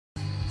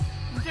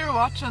If you're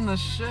watching this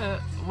shit,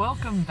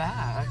 welcome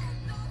back.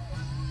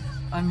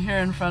 I'm here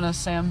in front of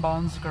Sam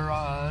Bond's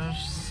garage,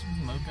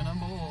 smoking a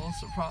bowl,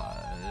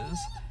 surprise.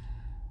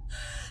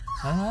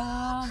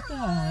 I'm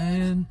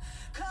dying,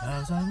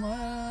 'cause I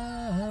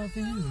love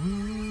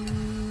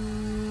you.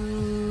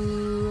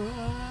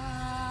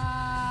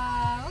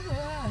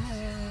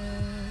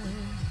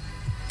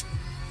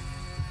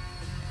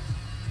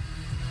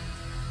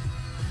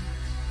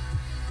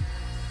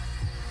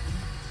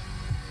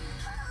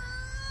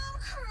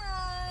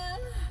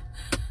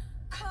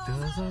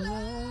 Cause I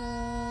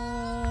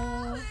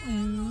love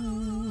you.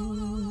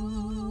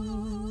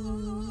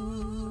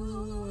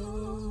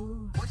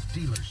 What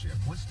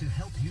dealership wants to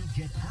help you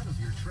get out of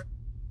your trip?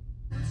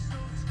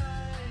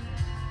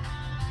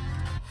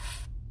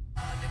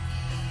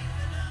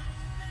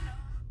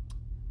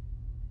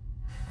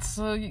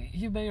 So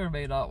you may or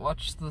may not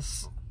watch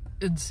this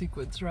in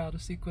sequence or out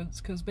of sequence,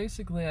 because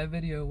basically I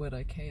video what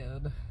I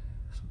can.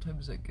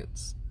 Sometimes it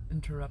gets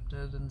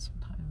interrupted, and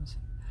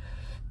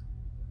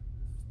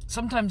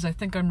sometimes I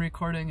think I'm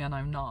recording and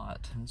I'm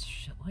not, and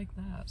shit like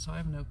that, so I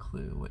have no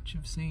clue what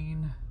you've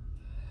seen.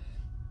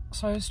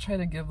 So I always try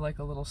to give like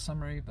a little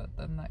summary, but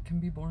then that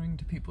can be boring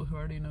to people who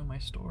already know my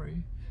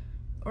story.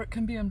 Or it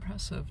can be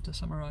impressive to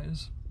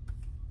summarize.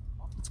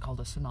 It's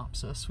called a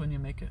synopsis when you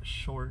make it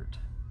short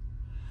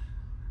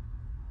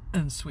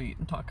and sweet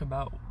and talk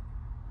about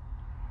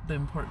the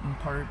important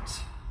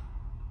parts.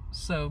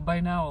 So by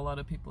now a lot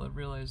of people have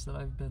realized that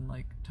I've been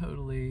like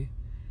totally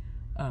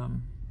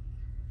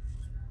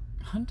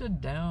hunted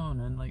down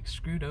and like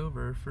screwed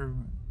over for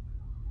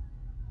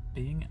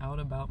being out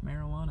about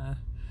marijuana.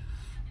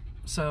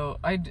 So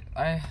by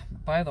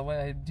the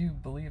way, I do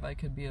believe I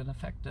could be an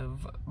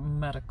effective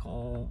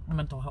mental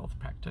health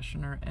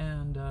practitioner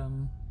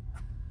and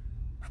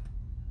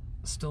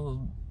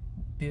still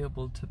be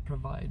able to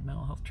provide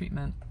mental health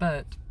treatment,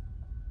 but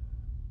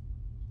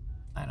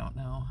I don't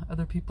know.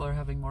 Other people are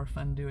having more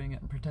fun doing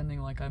it and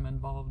pretending like I'm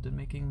involved in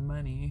making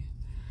money.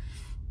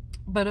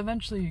 But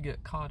eventually you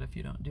get caught if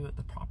you don't do it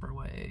the proper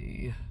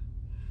way.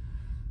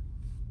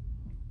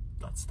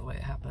 That's the way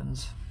it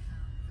happens.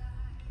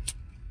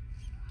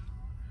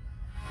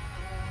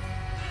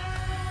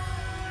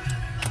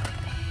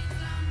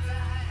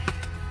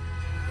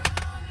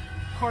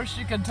 Of course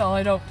you can tell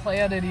I don't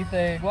plan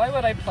anything. Why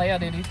would I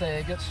plan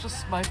anything? It's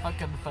just my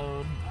fucking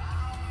phone.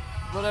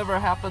 Whatever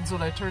happens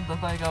when I turn the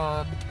thing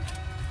on.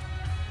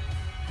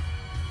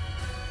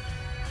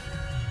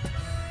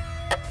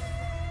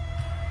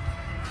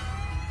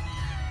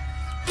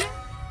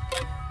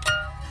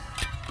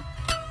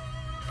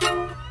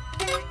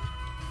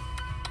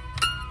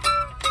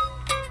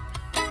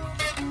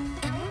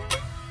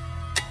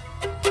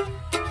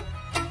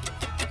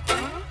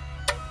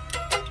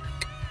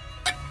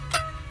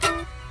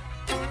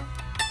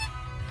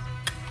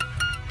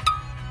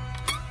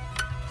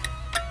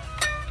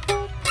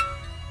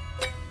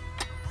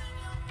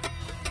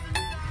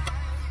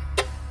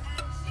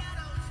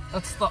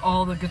 That's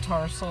all the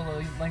guitar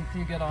solo length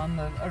you get on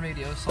a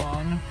radio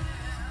song.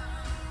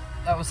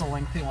 That was a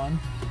lengthy one.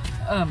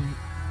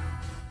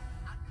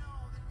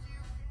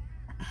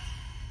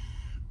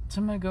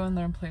 So I'm gonna go in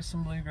there and play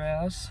some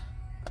bluegrass.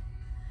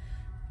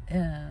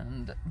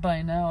 And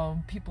by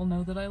now, people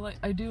know that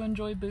I do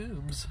enjoy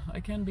boobs. I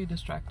can be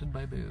distracted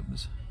by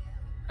boobs.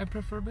 I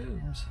prefer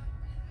boobs.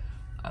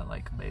 I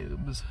like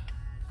boobs.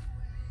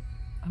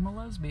 I'm a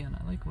lesbian.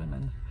 I like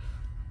women.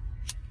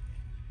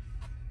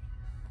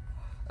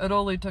 It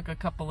only took a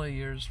couple of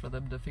years for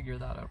them to figure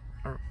that out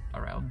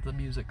around the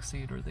music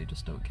scene, or they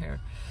just don't care.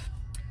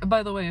 And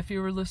by the way, if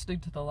you were listening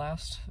to the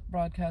last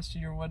broadcast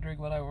and you're wondering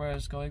where I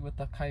was going with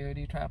the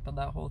coyote trap and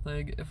that whole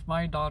thing, if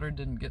my daughter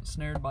didn't get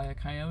snared by a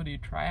coyote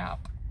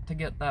trap to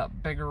get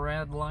that big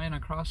red line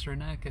across her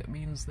neck, it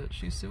means that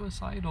she's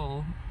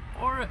suicidal.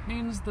 Or it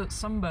means that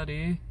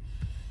somebody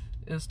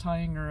is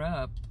tying her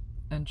up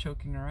and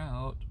choking her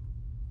out.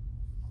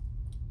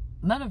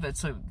 None of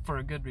it's for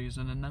a good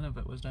reason, and none of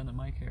it was done in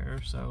my care,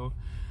 so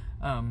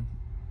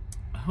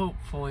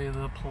hopefully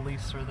the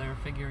police are there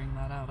figuring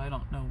that out. I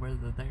don't know where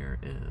the there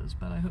is,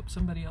 but I hope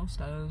somebody else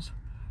does.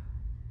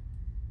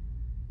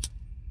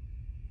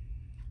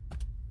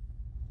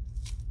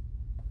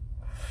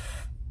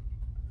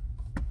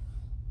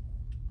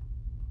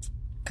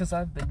 Because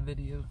I've been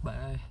videoed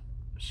by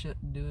shit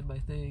and doing my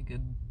thing,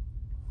 and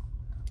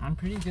I'm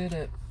pretty good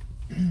at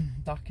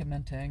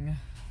documenting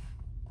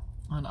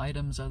on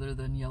items other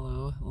than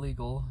yellow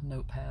legal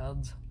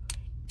notepads.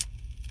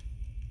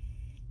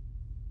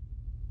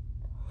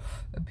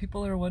 And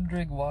people are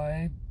wondering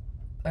why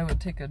I would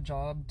take a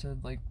job to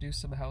like do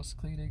some house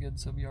cleaning and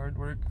some yard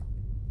work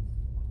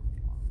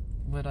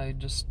when I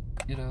just,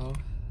 you know,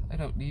 I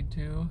don't need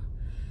to.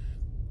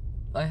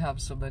 I have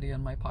some money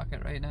in my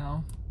pocket right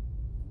now.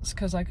 It's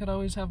because I could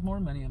always have more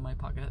money in my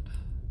pocket.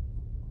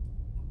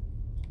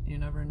 You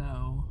never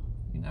know.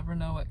 You never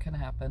know what can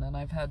happen, and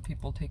I've had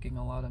people taking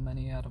a lot of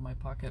money out of my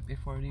pocket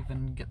before it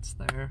even gets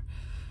there.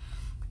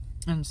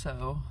 And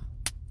so,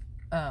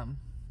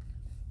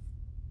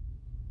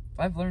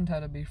 I've learned how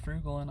to be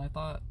frugal, and I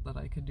thought that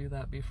I could do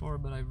that before,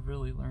 but I've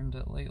really learned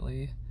it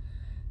lately.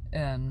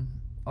 And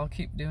I'll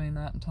keep doing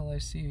that until I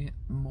see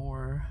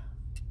more.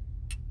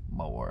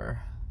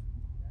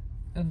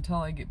 Until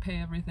I pay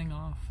everything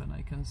off and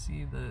I can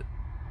see that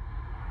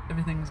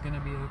everything's gonna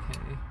be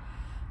okay.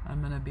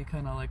 I'm gonna be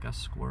kind of like a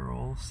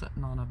squirrel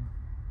sitting on a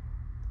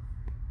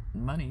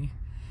money,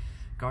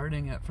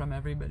 guarding it from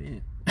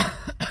everybody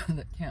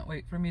that can't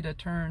wait for me to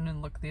turn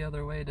and look the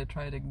other way to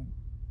try to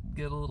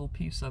get a little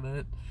piece of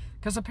it.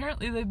 Because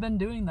apparently they've been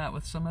doing that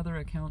with some other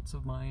accounts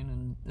of mine,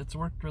 and it's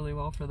worked really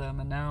well for them,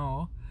 and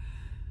now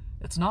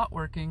it's not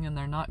working, and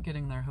they're not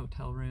getting their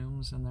hotel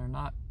rooms, and they're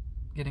not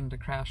getting to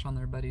crash on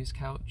their buddy's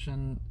couch,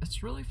 and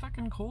it's really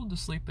fucking cold to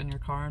sleep in your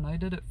car, and I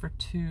did it for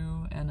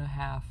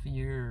 2.5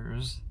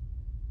 years,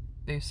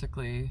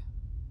 basically,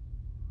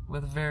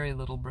 with very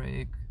little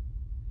break,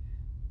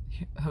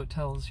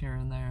 hotels here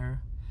and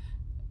there,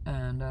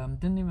 and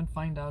didn't even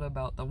find out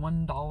about the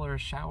 $1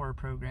 shower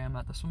program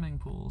at the swimming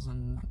pools,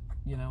 and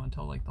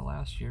until like the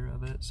last year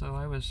of it. So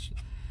I was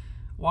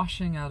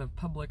washing out of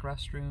public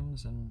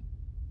restrooms and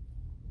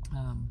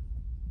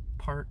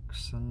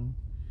parks and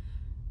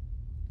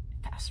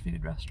fast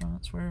food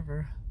restaurants,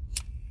 wherever.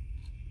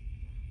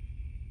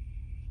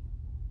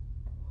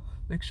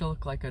 Makes you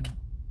look like a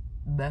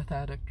meth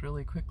addict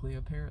really quickly,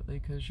 apparently,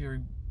 because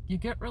you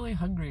get really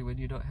hungry when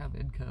you don't have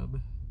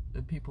income,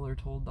 and people are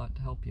told not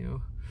to help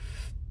you.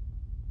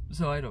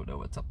 So I don't know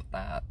what's up with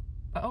that,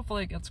 but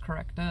hopefully it gets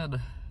corrected,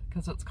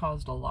 because it's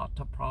caused a lot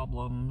of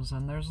problems,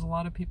 and there's a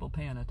lot of people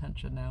paying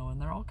attention now, and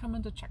they're all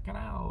coming to check it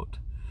out,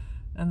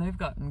 and they've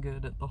gotten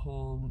good at the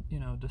whole,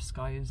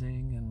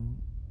 disguising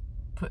and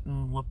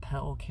putting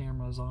lapel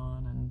cameras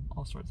on and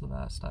all sorts of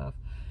that stuff,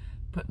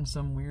 putting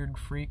some weird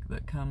freak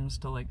that comes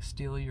to like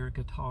steal your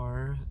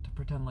guitar to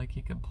pretend like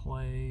he could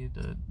play,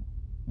 to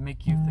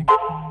make you think,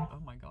 oh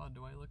my god,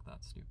 do I look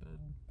that stupid?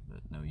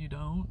 But no, you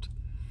don't.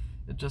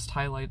 It just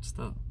highlights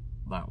that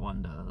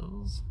one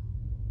does.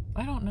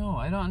 I don't know,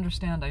 I don't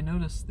understand. I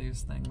notice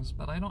these things,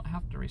 but I don't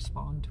have to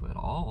respond to it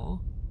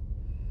all,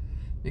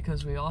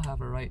 because we all have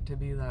a right to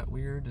be that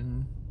weird,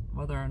 and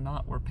whether or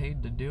not we're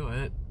paid to do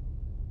it,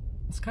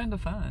 it's kind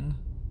of fun.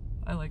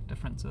 I like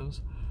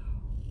differences.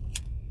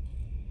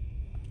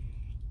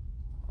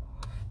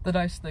 The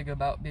nice thing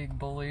about being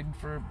bullied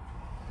for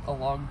a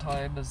long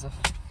time, as if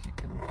you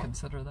can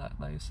consider that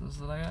nice, is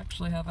that I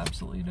actually have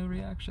absolutely no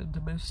reaction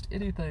to most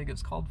anything.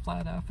 It's called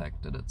flat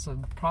affect, and it's a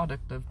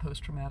product of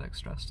post-traumatic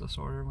stress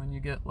disorder. When you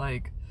get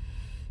like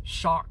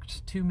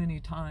shocked too many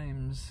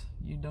times,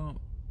 you don't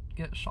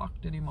get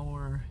shocked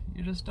anymore.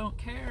 You just don't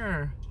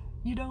care.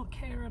 You don't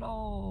care at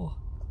all.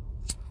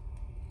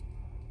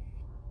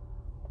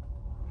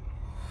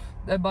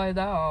 And by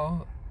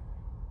now,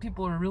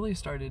 people are really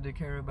starting to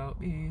care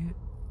about me,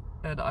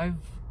 and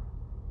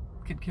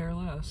could care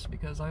less,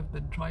 because I've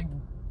been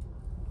trying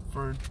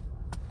for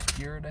a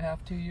year and a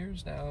half, 2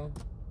 years now,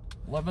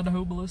 living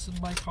homeless in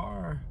my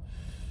car,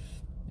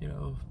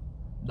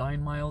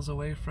 9 miles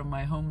away from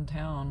my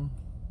hometown,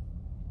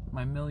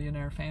 my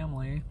millionaire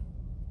family,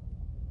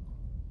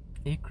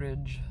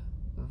 acreage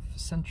of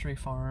Century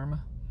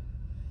Farm.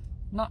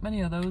 Not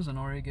many of those in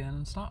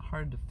Oregon. It's not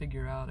hard to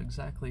figure out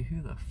exactly who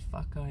the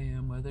fuck I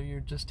am, whether you're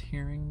just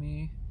hearing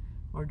me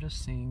or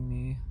just seeing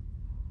me.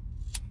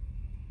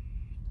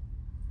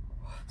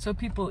 So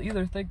people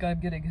either think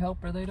I'm getting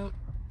help or they don't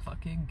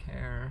fucking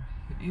care.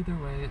 But either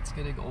way, it's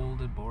getting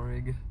old and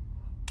boring.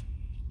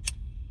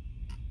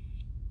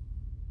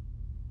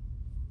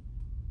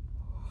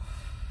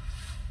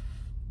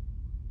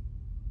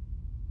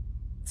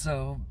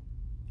 So,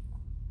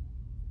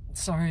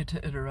 sorry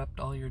to interrupt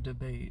all your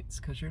debates,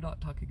 because you're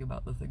not talking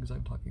about the things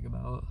I'm talking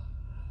about.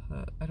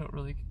 I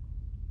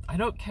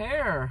don't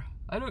care.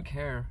 I don't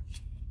care.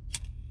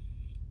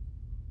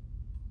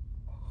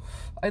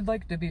 I'd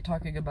like to be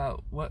talking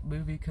about what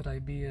movie could I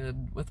be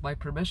in with my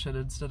permission,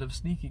 instead of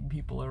sneaking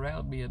people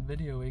around me and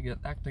videoing it,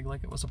 acting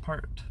like it was a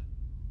part.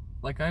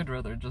 Like, I'd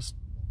rather just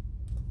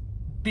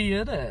be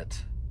in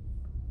it.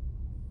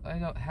 I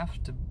don't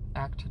have to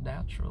act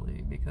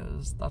naturally,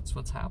 because that's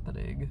what's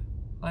happening.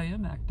 I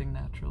am acting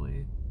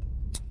naturally.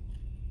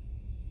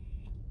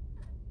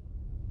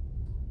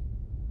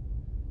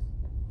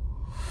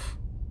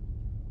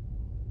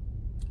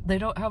 They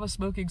don't have a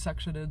smoking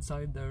section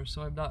inside there,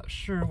 so I'm not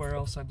sure where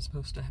else I'm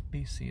supposed to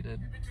be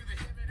seated.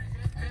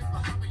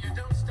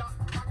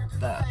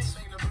 That's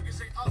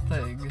the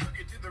thing.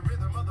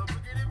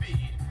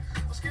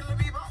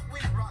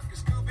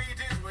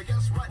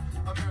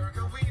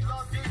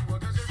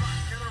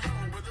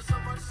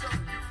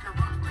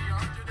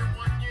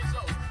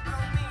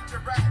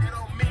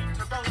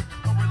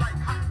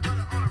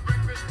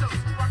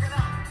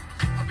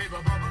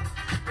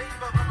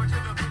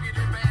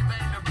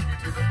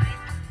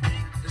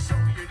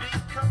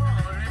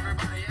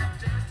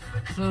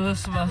 So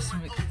this must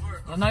be...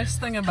 The nice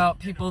thing about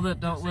people that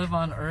don't live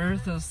on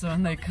Earth is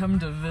when they come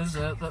to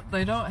visit, that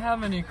they don't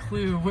have any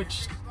clue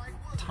which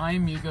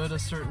time you go to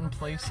certain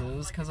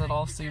places, because it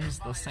all seems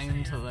the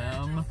same to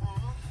them.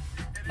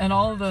 And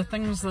all the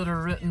things that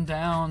are written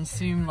down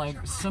seem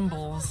like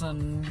symbols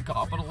and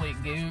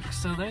gobbledygook,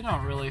 so they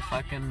don't really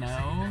fucking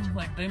know.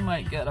 Like, they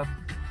might get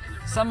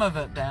some of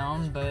it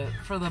down, but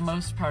for the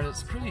most part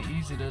it's pretty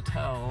easy to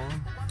tell.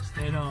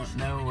 They don't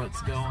know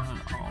what's going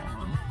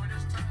on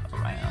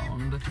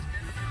around.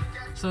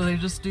 So they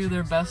just do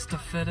their best to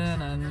fit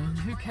in, and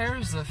who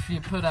cares if you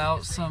put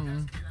out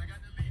some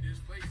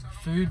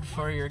food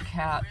for your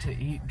cat to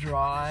eat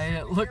dry?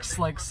 It looks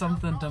like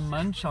something to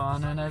munch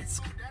on, and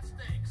it's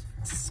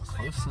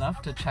close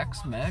enough to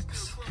Chex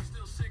Mix.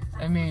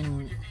 I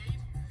mean,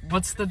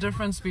 what's the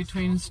difference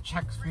between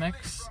Chex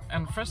Mix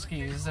and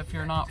Friskies if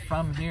you're not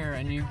from here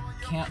and you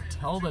can't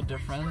tell the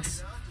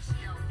difference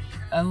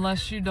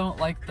unless you don't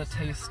like the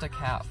taste of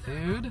cat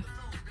food?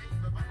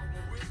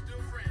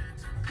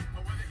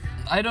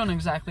 I don't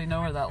exactly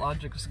know where that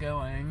logic's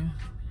going,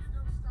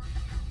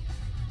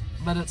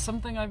 but it's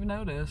something I've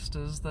noticed,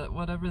 is that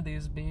whatever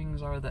these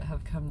beings are that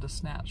have come to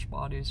snatch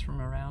bodies from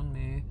around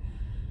me,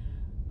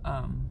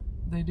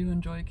 they do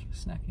enjoy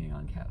snacking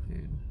on cat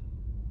food.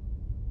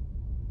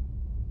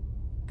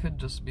 Could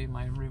just be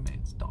my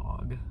roommate's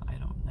dog. I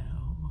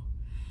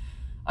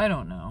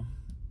don't know.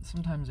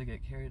 Sometimes I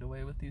get carried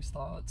away with these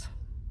thoughts.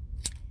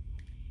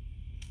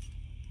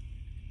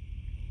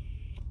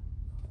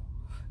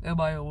 Am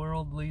I a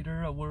world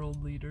leader? A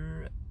world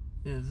leader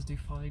is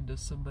defined as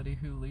somebody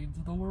who leads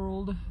the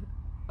world.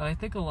 I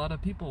think a lot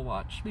of people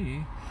watch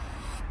me.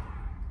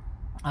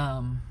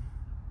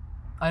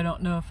 I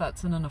don't know if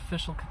that's in an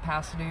official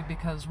capacity,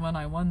 because when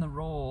I won the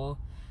role,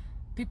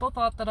 people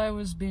thought that I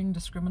was being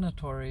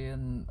discriminatory,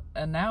 and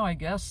now I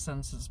guess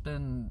since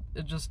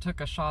it just took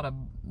a shot of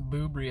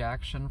boob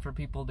reaction for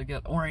people to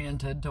get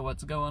oriented to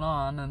what's going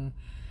on and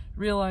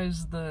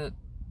realize that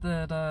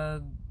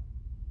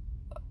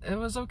it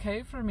was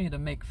okay for me to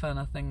make fun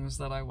of things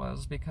that I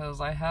was, because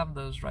I have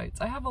those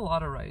rights. I have a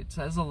lot of rights.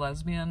 As a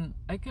lesbian,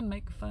 I can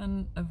make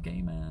fun of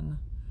gay men.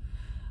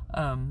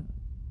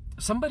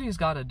 Somebody's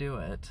got to do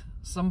it.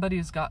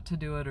 Somebody's got to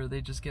do it, or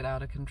they just get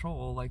out of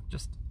control, like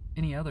just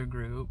any other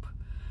group.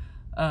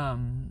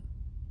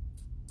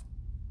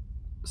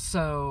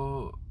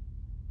 So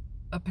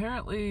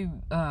apparently,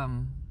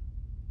 the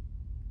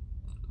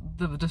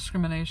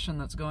discrimination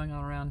that's going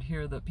on around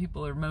here that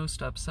people are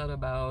most upset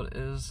about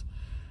is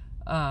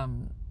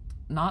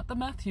not the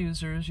meth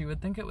users. You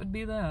would think it would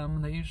be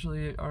them. They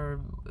usually are.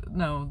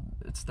 No,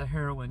 it's the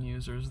heroin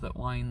users that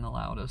whine the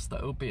loudest.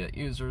 The opiate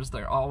users,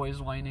 they're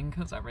always whining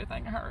because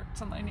everything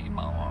hurts and they need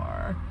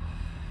more.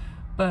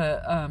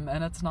 But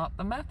and it's not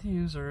the meth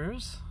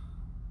users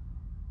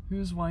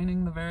who's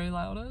whining the very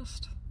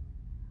loudest.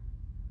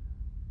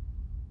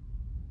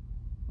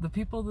 The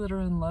people that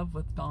are in love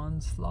with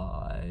Dawn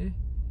Sly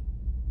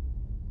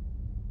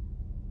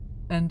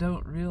and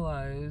don't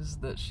realize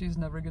that she's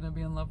never going to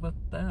be in love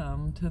with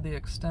them, to the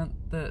extent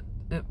that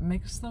it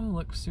makes them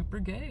look super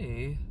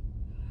gay.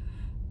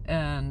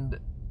 And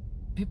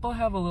people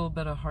have a little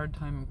bit of hard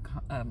time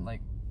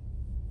like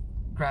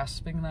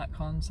grasping that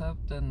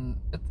concept, and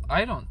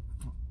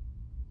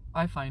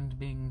I find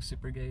being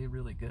super gay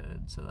really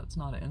good, so that's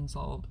not an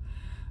insult.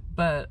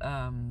 But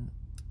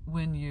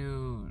when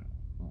you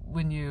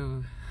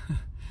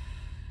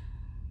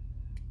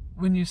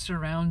when you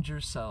surround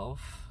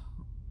yourself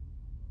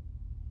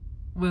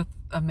with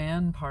a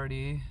man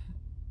party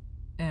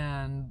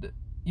and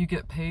you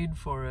get paid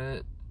for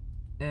it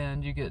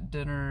and you get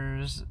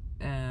dinners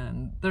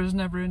and there's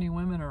never any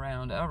women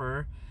around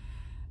ever,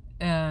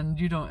 and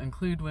you don't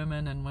include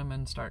women and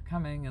women start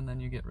coming, and then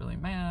you get really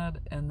mad,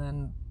 and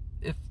then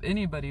if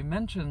anybody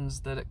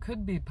mentions that it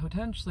could be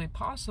potentially,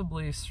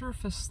 possibly,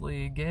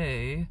 surfacely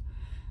gay,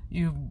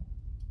 you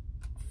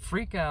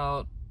freak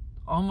out,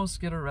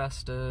 almost get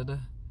arrested,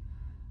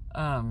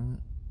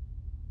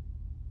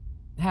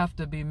 have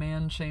to be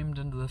man-shamed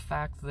into the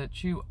fact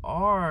that you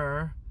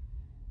are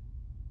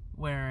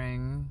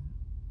wearing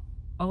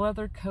a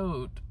leather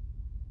coat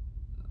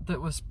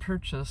that was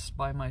purchased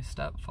by my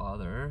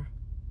stepfather,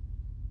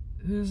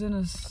 who's in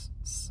his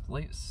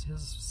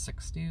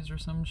 60s or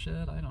some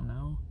shit. I don't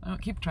know. I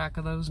don't keep track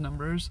of those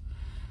numbers.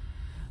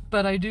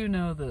 But I do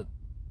know that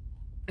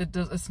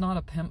it's not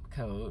a pimp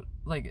coat.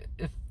 Like,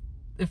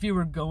 if you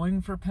were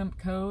going for pimp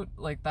coat,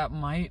 like, that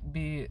might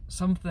be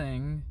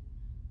something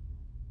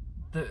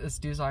that is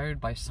desired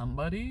by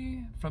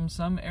somebody from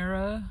some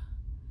era.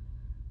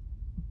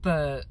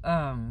 But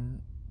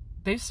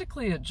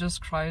basically it just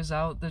cries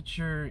out that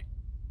you're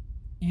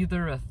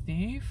either a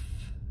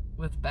thief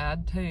with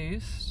bad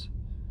taste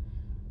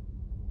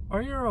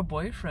or you're a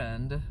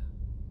boyfriend.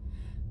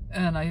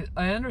 And I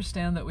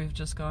understand that we've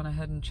just gone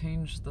ahead and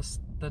changed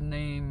the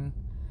name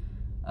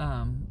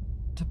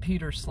to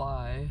Peter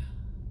Sly.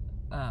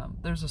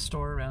 There's a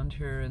store around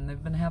here, and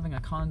they've been having a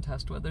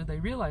contest, whether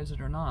they realize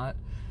it or not,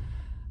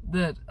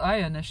 that I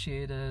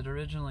initiated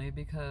originally,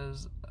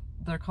 because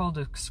they're called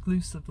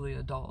exclusively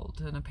adult,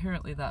 and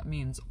apparently that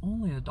means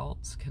only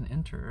adults can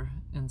enter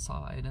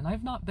inside. And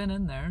I've not been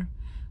in there,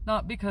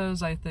 not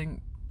because I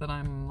think that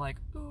I'm like,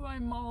 ooh,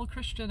 I'm all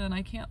Christian and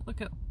I can't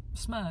look at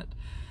smut.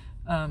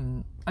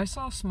 I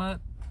saw smut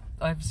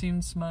I've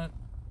seen smut.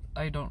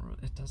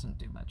 It doesn't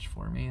do much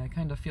for me. I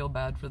kind of feel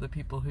bad for the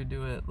people who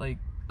do it. Like,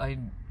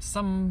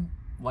 some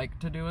like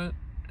to do it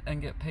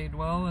and get paid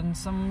well, and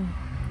some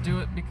do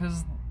it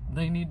because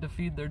they need to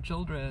feed their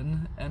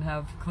children and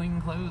have clean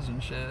clothes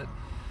and shit.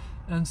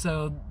 And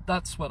so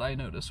that's what I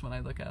notice when I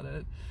look at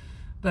it.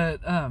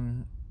 But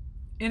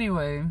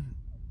anyway,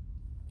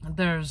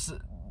 there's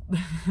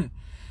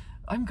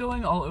I'm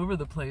going all over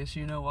the place.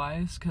 You know why?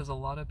 It's because a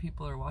lot of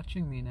people are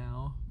watching me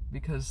now,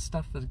 because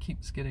stuff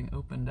keeps getting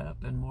opened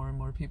up and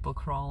more people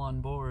crawl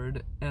on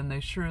board, and they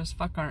sure as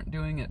fuck aren't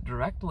doing it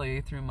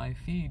directly through my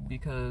feed,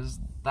 because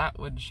that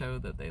would show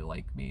that they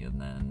like me, and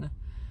then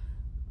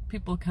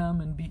people come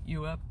and beat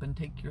you up and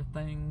take your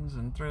things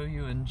and throw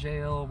you in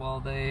jail while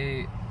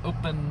they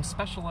open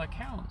special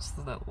accounts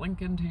that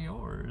link into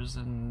yours,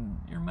 and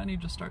your money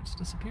just starts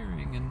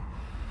disappearing. And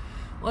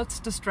let's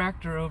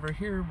distract her over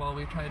here while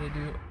we try to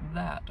do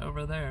that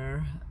over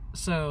there.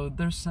 So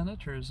there's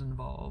senators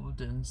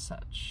involved and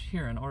such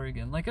here in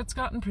Oregon. Like, it's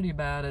gotten pretty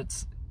bad.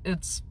 It's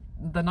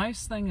the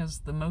nice thing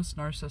is the most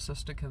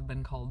narcissistic have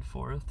been called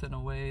forth in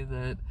a way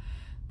that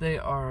they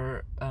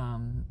are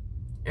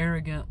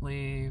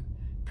arrogantly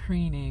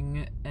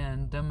preening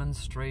and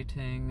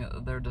demonstrating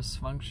their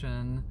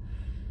dysfunction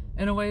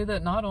in a way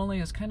that not only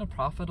is kind of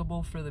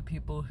profitable for the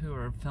people who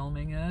are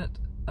filming it,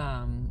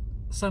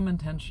 some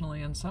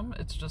intentionally and some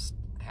it's just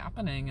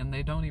happening and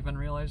they don't even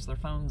realize their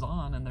phone's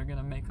on and they're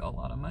gonna make a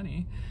lot of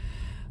money.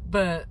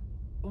 But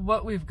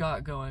what we've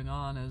got going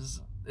on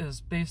is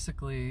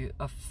basically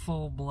a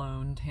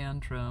full-blown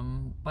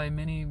tantrum by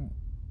many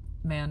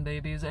man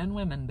babies and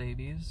women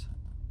babies,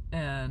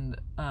 and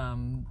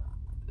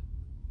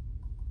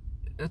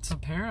it's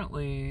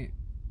apparently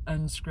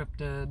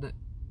unscripted,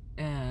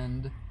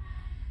 and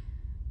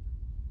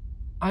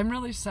I'm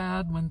really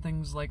sad when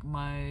things like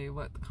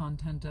what the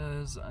content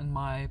is and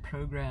my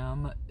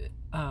program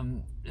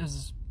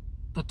is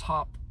the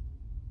top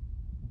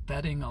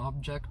betting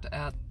object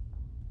at.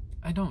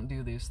 I don't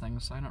do these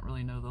things, so I don't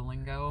really know the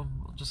lingo.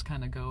 We'll just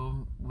kind of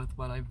go with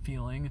what I'm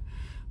feeling.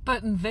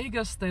 But in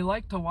Vegas, they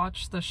like to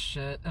watch this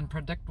shit and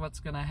predict what's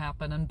going to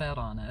happen and bet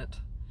on it.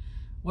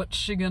 What's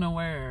she going to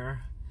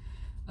wear?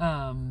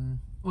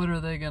 What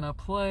are they gonna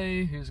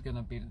play? Who's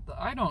gonna be?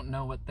 I don't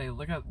know what they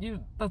look at.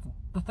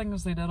 The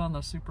things they did on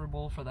the Super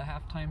Bowl for the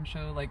halftime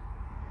show, like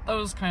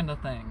those kind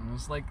of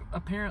things. Like,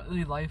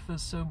 apparently life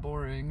is so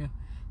boring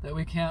that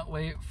we can't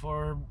wait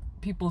for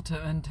people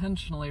to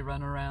intentionally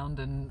run around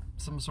in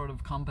some sort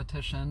of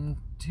competition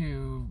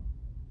to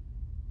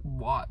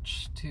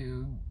watch,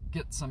 to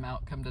get some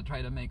outcome, to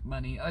try to make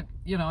money.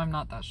 I'm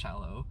not that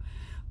shallow.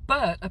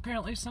 But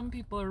apparently some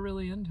people are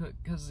really into it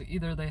because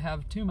either they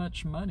have too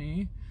much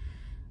money,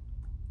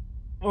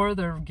 or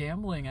they're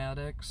gambling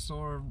addicts,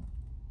 or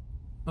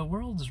the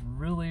world's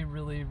really,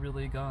 really,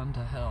 really gone to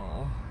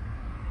hell.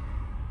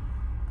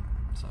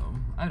 So,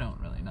 I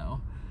don't really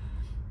know.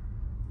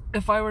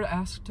 If I were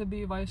asked to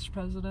be vice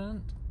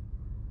president,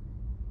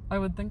 I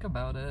would think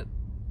about it,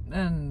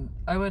 and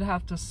I would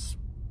have to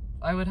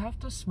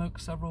smoke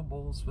several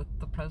bowls with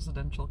the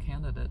presidential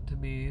candidate to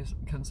be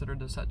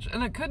considered as such.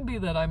 And it could be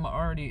that I'm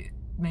already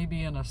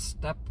maybe in a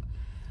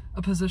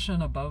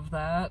position above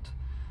that,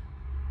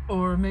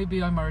 or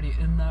maybe I'm already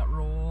in that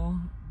role,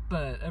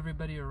 but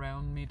everybody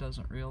around me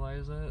doesn't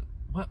realize it.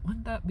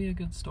 Wouldn't that be a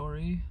good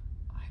story?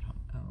 I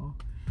don't know.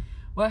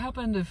 What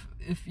happened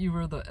if you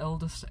were the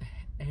eldest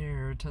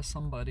heir to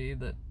somebody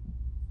that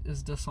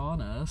is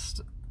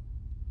dishonest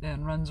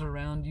and runs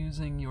around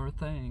using your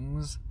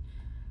things,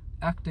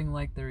 acting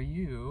like they're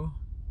you?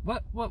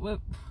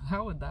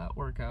 How would that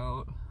work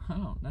out? I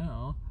don't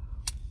know.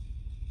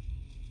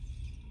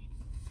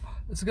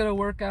 It's gonna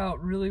work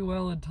out really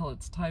well until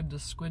it's time to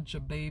squinch a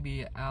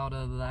baby out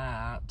of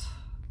that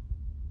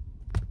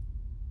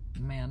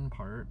man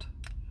part.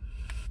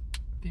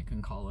 If you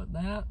can call it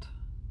that.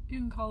 You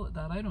can call it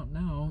that. I don't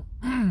know.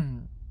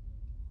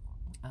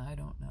 I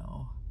don't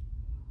know.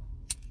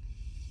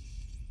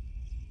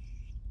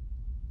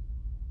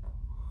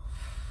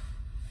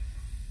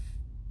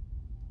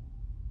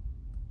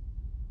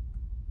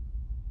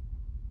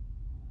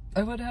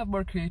 I would have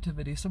more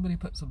creativity. Somebody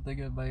put something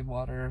in my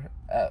water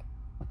at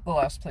the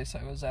last place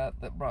I was at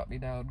that brought me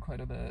down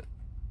quite a bit.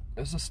 It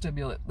was a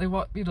stimulant. They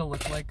want me to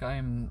look like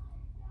I'm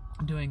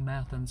doing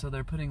meth, and so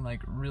they're putting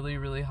like really,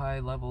 really high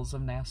levels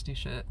of nasty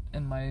shit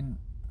in my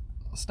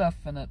stuff,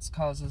 and it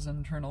causes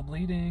internal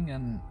bleeding,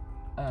 and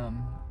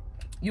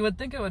you would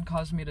think it would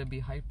cause me to be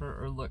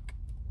hyper or look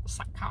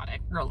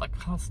psychotic or like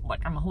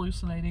I'm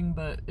hallucinating,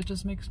 but it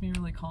just makes me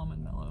really calm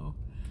and mellow.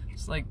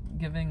 It's like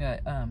giving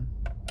a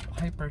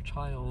hyper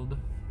child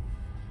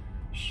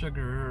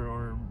sugar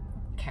or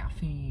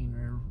caffeine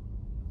or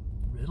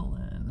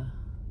Ritalin.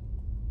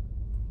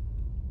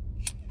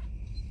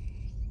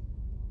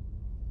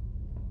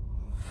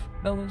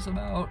 Mellows them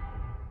out.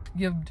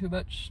 Give them too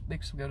much,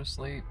 makes them go to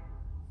sleep.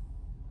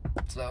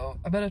 So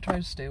I better try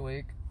to stay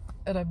awake,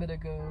 and I better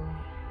go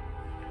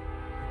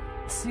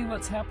see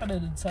what's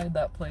happening inside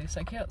that place.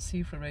 I can't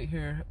see from right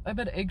here. I'm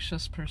an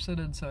anxious person,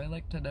 and so I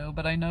like to know,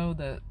 but I know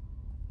that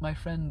my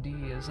friend D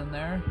is in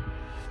there.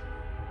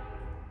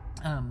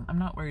 I'm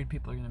not worried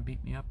people are gonna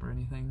beat me up or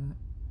anything.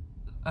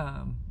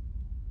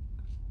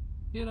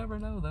 You never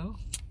know, though.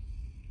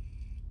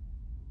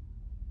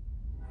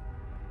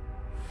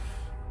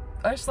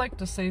 I just like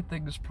to say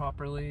things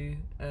properly,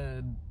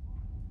 and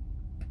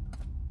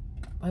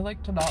I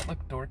like to not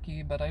look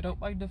dorky, but I don't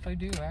mind if I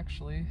do,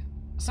 actually.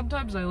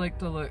 Sometimes I like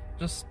to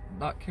just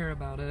not care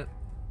about it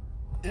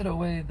in a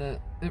way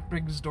that it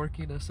brings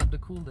dorkiness into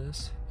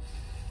coolness.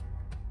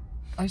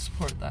 I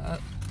support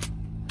that.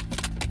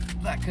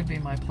 That could be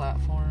my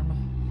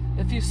platform.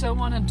 If you so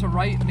wanted to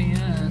write me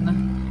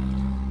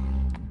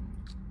in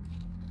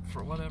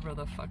for whatever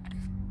the fuck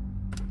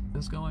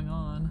is going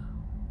on,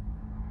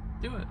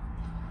 do it.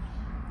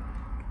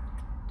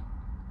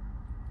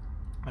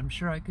 I'm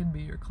sure I could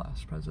be your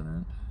class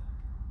president.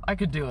 I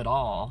could do it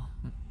all.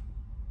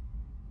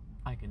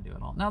 I can do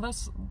it all. Now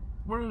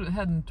we're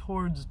heading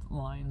towards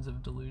lines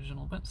of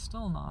delusional, but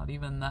still not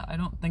even that. I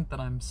don't think that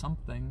I'm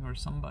something or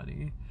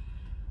somebody.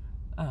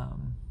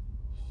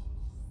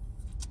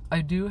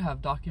 I do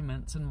have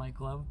documents in my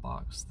glove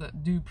box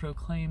that do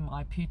proclaim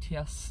my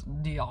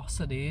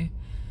PTSDosity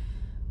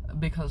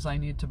because I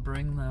need to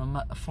bring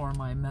them for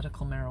my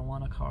medical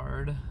marijuana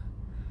card.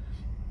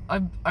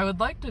 I would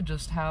like to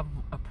just have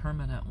a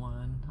permanent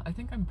one. I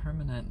think I'm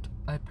permanent.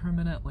 I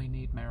permanently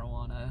need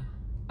marijuana.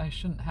 I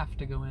shouldn't have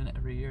to go in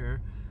every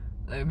year.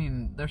 I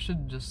mean, they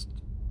should just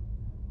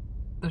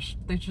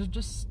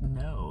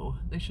know.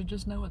 They should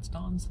just know it's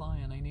Don Sly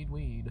and I need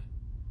weed.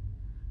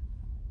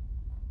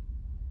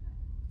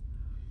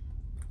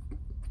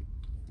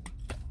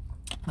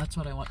 That's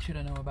what I want you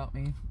to know about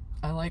me.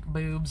 I like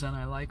boobs and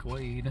I like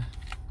weed.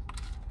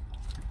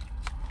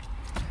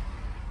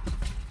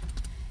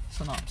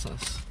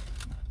 Synopsis.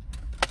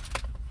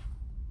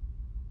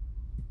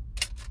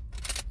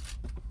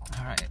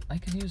 Alright, I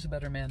could use a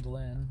better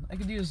mandolin. I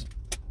could use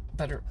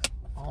better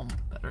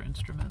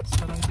instruments,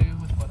 but I do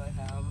with what I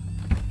have.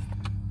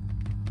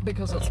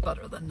 Because it's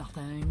better than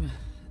nothing.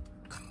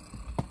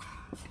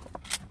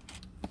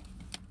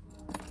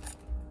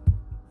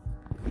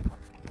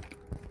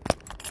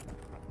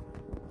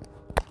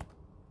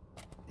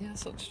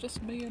 Yes, it's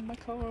just me and my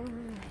car.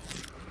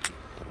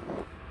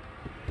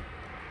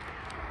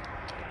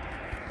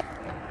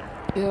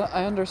 Yeah,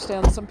 I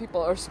understand some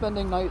people are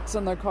spending nights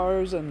in their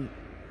cars and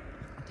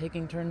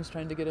taking turns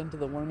trying to get into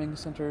the warming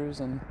centers,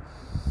 and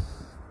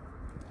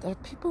there are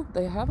people,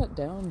 they have it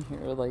down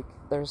here, like,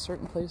 there are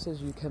certain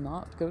places you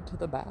cannot go to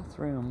the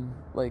bathroom.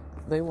 Like,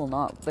 they will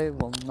not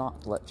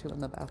let you in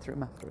the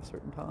bathroom after a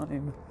certain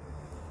time.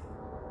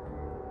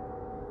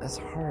 It's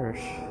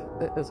harsh.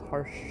 It is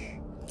harsh.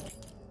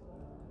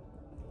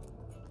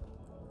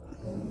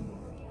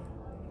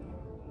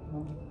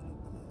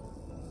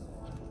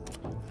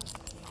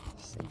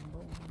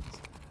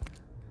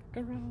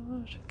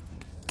 Garage.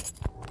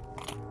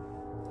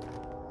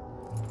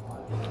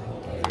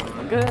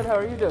 Good, how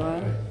are you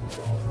doing?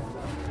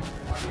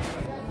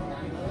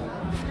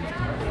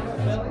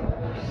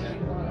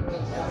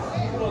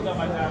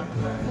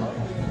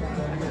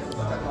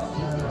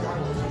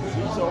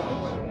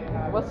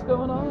 What's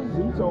going on?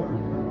 He's open.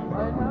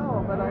 I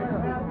know, but I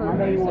know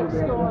the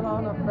music's going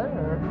on up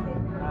there.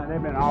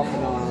 They've been off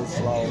and on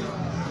slow.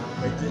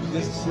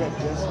 This shit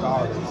just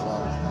started, so.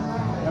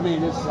 I mean,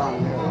 this song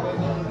here.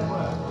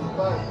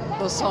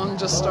 The song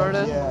just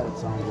started? Yeah, the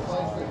song just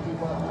started.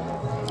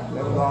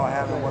 They was all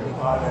having what they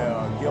call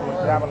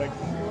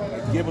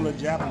gibble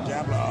jabble,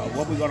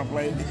 what we gonna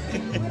play?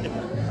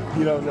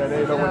 You know,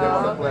 they know what they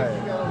want to play.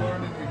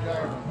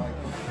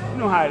 You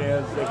know how it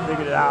is. They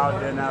figured it out,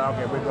 then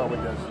okay, we go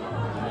with this.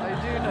 I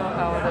do know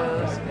how it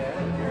is.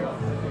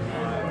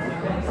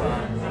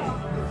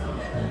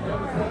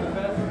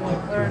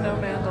 There are no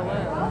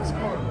mandolins.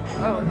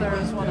 Oh, there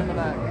is one in the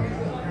back.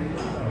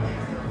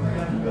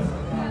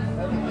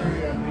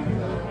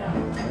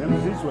 Them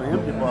seats were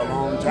empty for a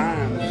long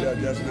time until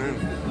just now.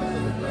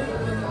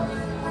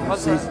 The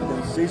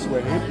seats were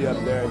empty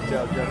up there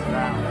until just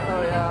now.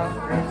 Oh, yeah.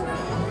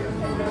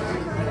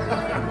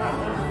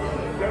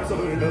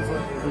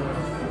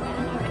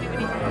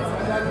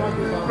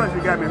 Plus,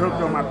 you got me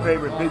hooked on my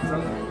favorite pizza.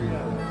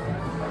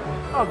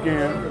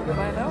 Again.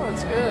 I know,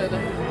 it's good.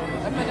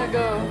 I'm gonna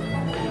go.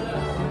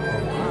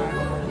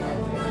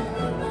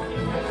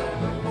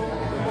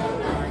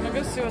 I'm gonna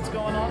go see what's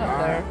going on up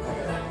there.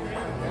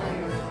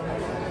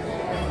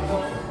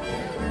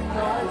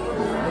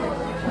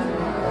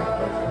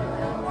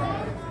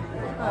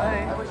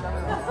 Hi.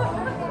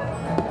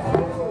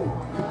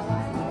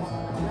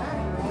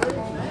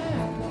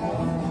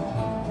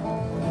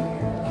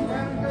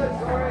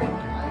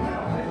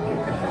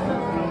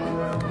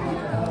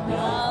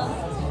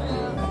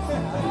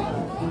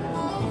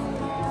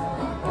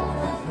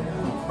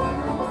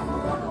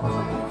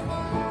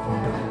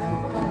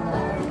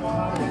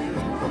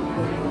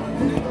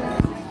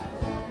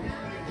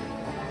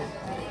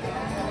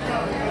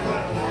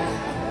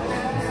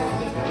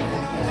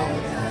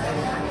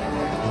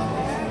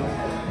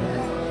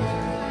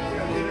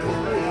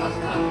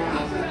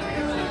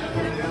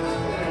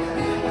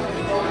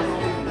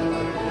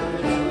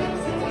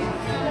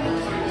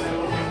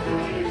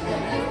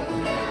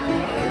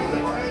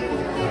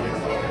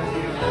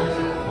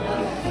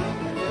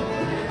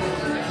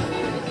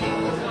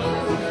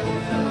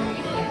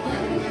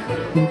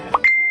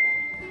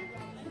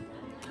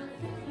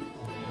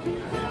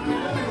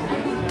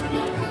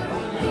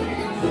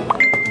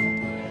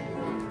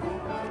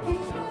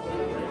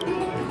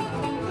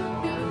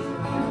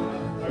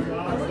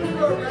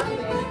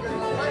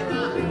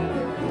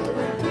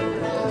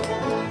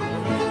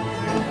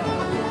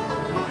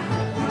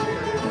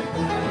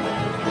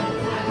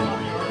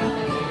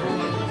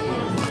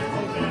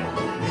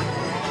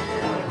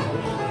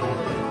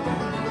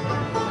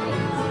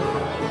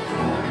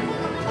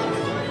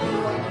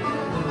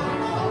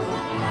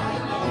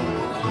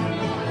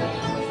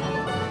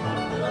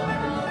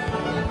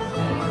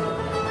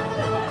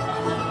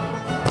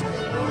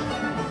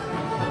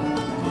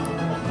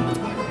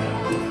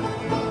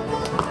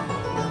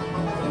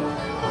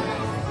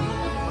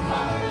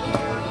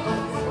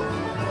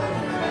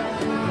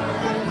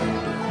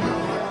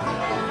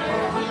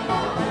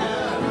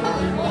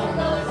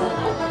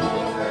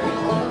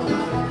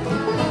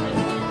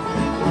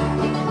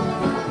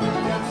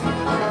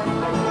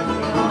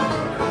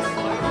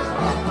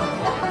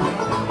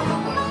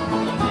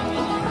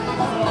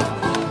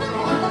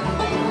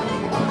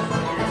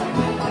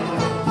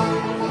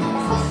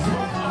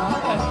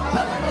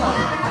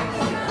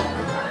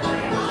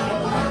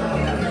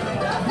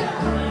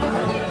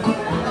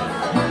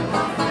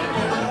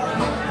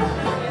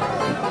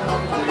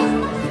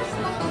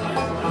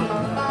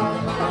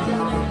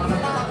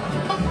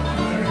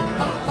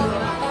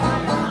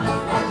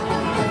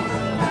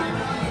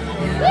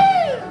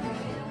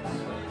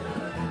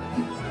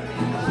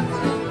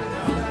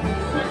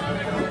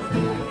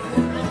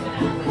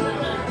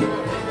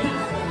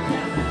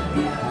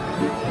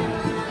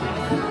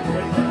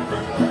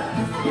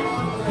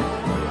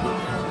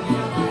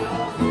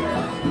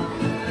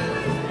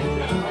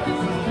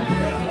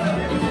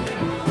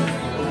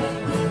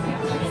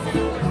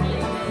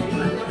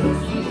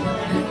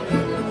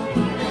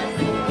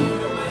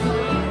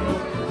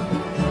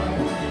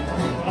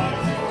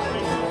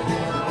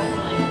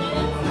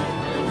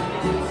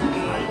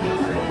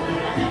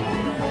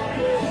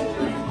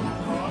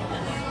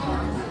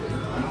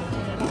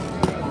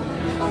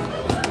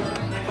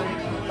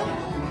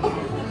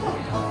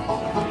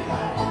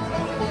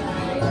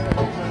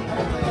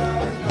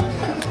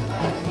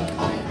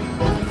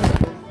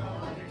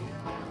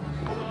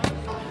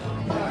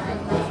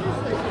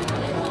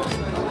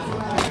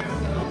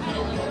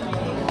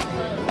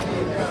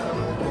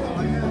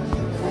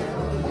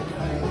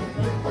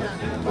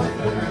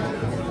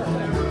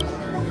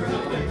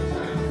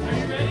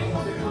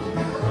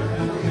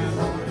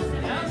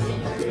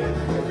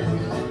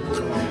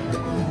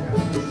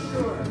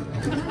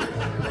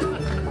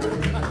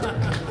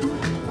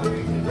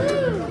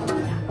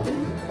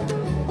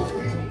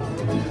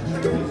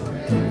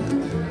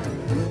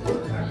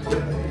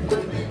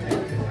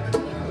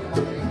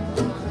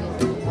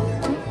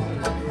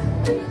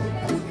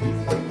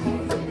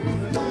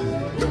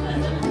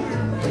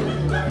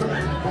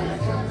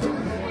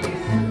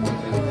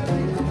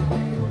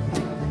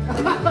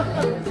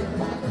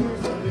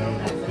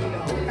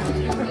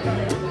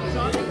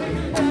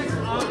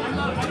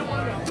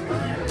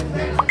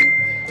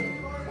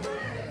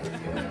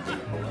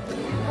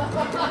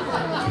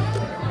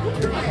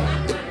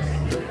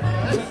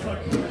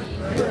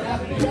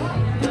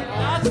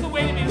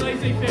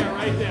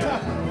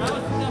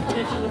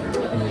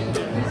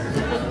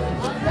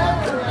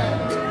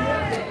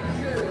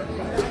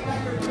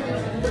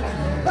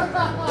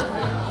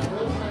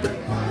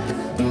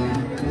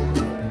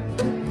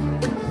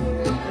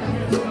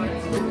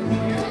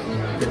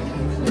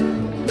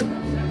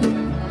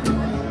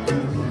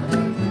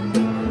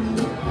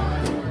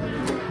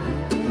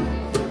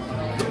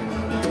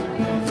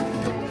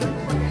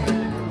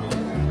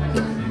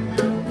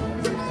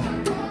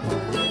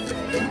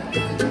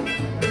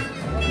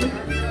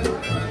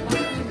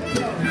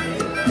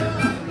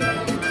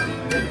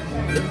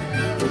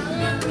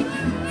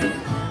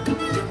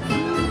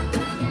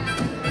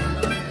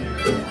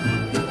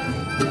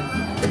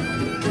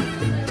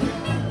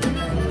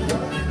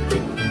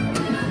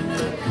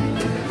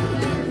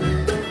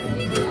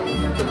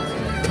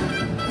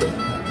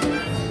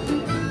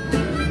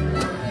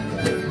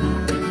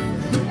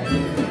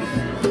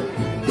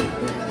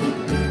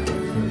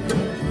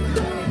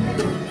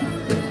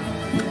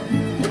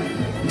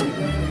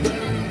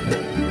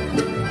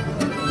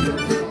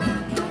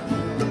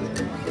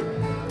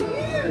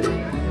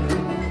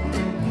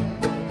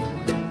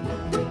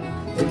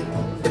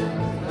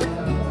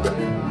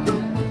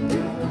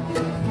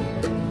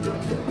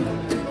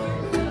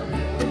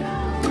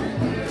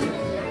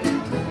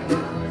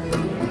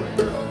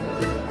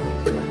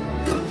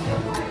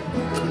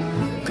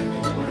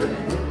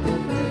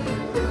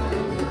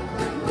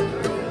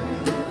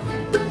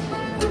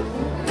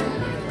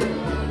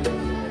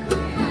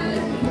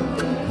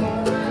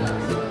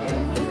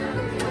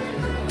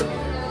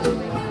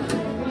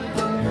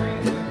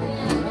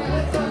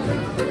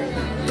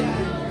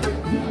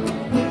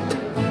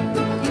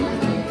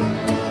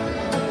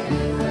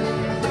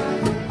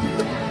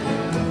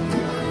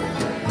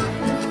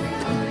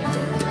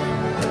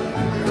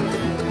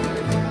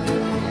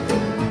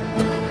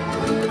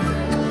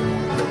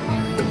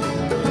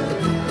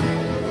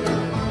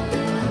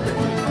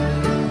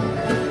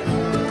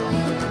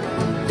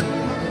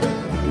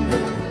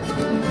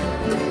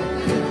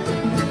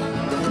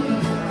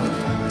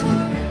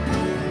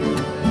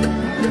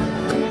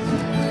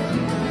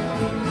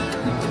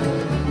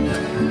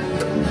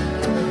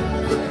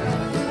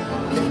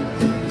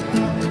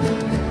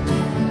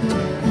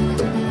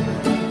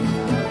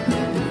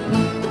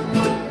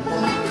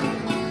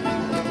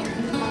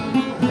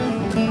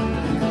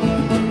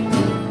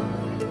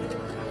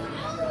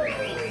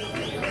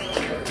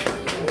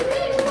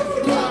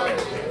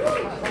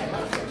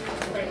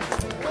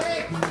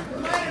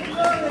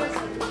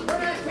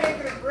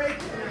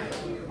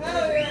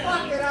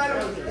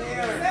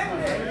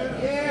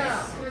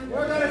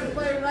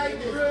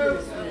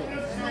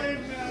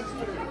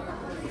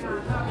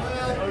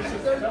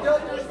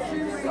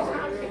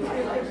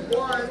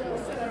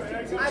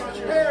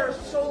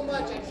 so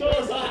much. So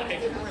was I.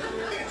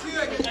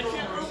 I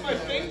can't move my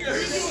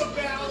fingers. Can you do a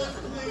balance,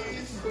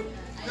 please?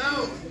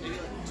 No.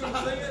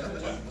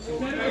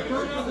 Can I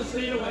burn out the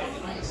fade away?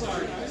 I'm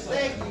sorry.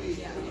 Thank you.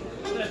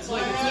 That's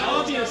like an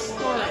obvious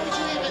story. How would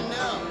you even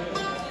know?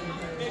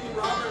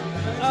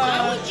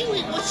 How would you?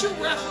 What's your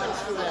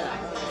reference for that?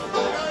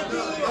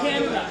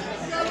 Canada.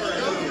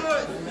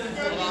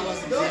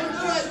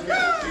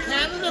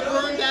 Canada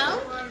burned out?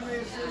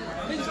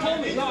 They just told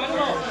me. No, I don't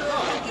know.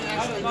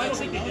 I don't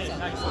think they did,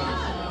 actually.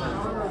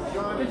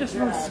 They're just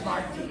really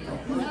smart people.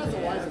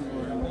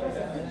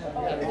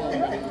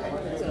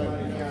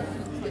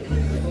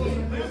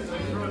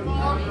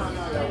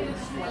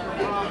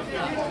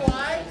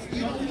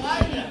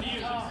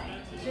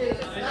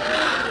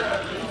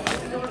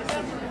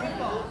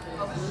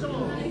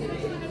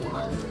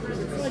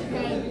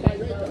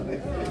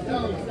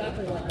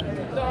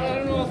 No, I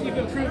don't know if you've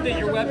improved at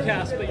your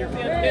webcast, but your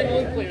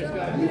mandolin player's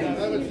got it. I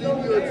haven't seen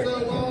you in so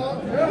long.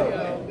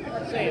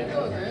 Say it.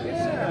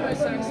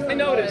 I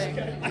noticed.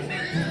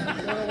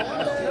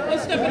 One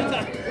step at a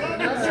time.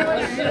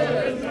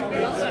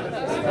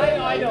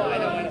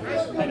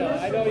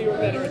 I know you were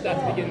better at that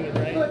to begin with,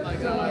 right? Oh my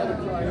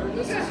God.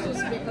 This is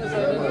just because I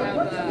didn't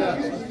have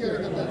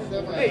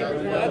that. Hey,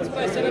 well, that's what I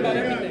said about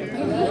everything.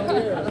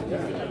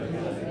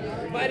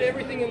 If I had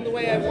everything in the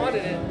way I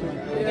wanted it,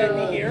 would I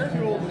be here? I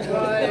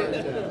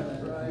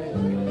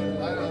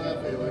know that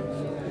feeling.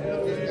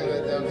 I'm just kind of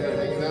down there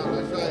hanging out. I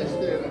try to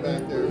stand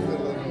back there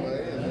fiddling away.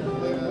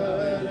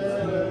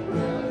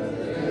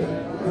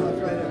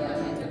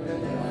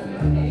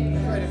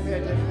 Try to pay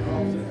attention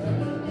to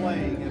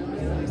playing and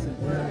releasing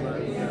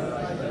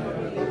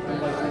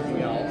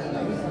something else.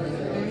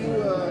 You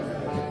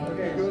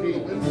go to the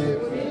Wednesday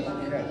with me?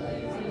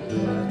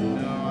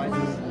 No, I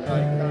just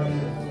come,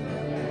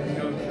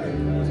 go to,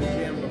 there was a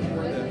jam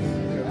before this.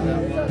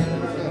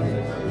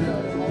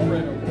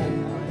 Already.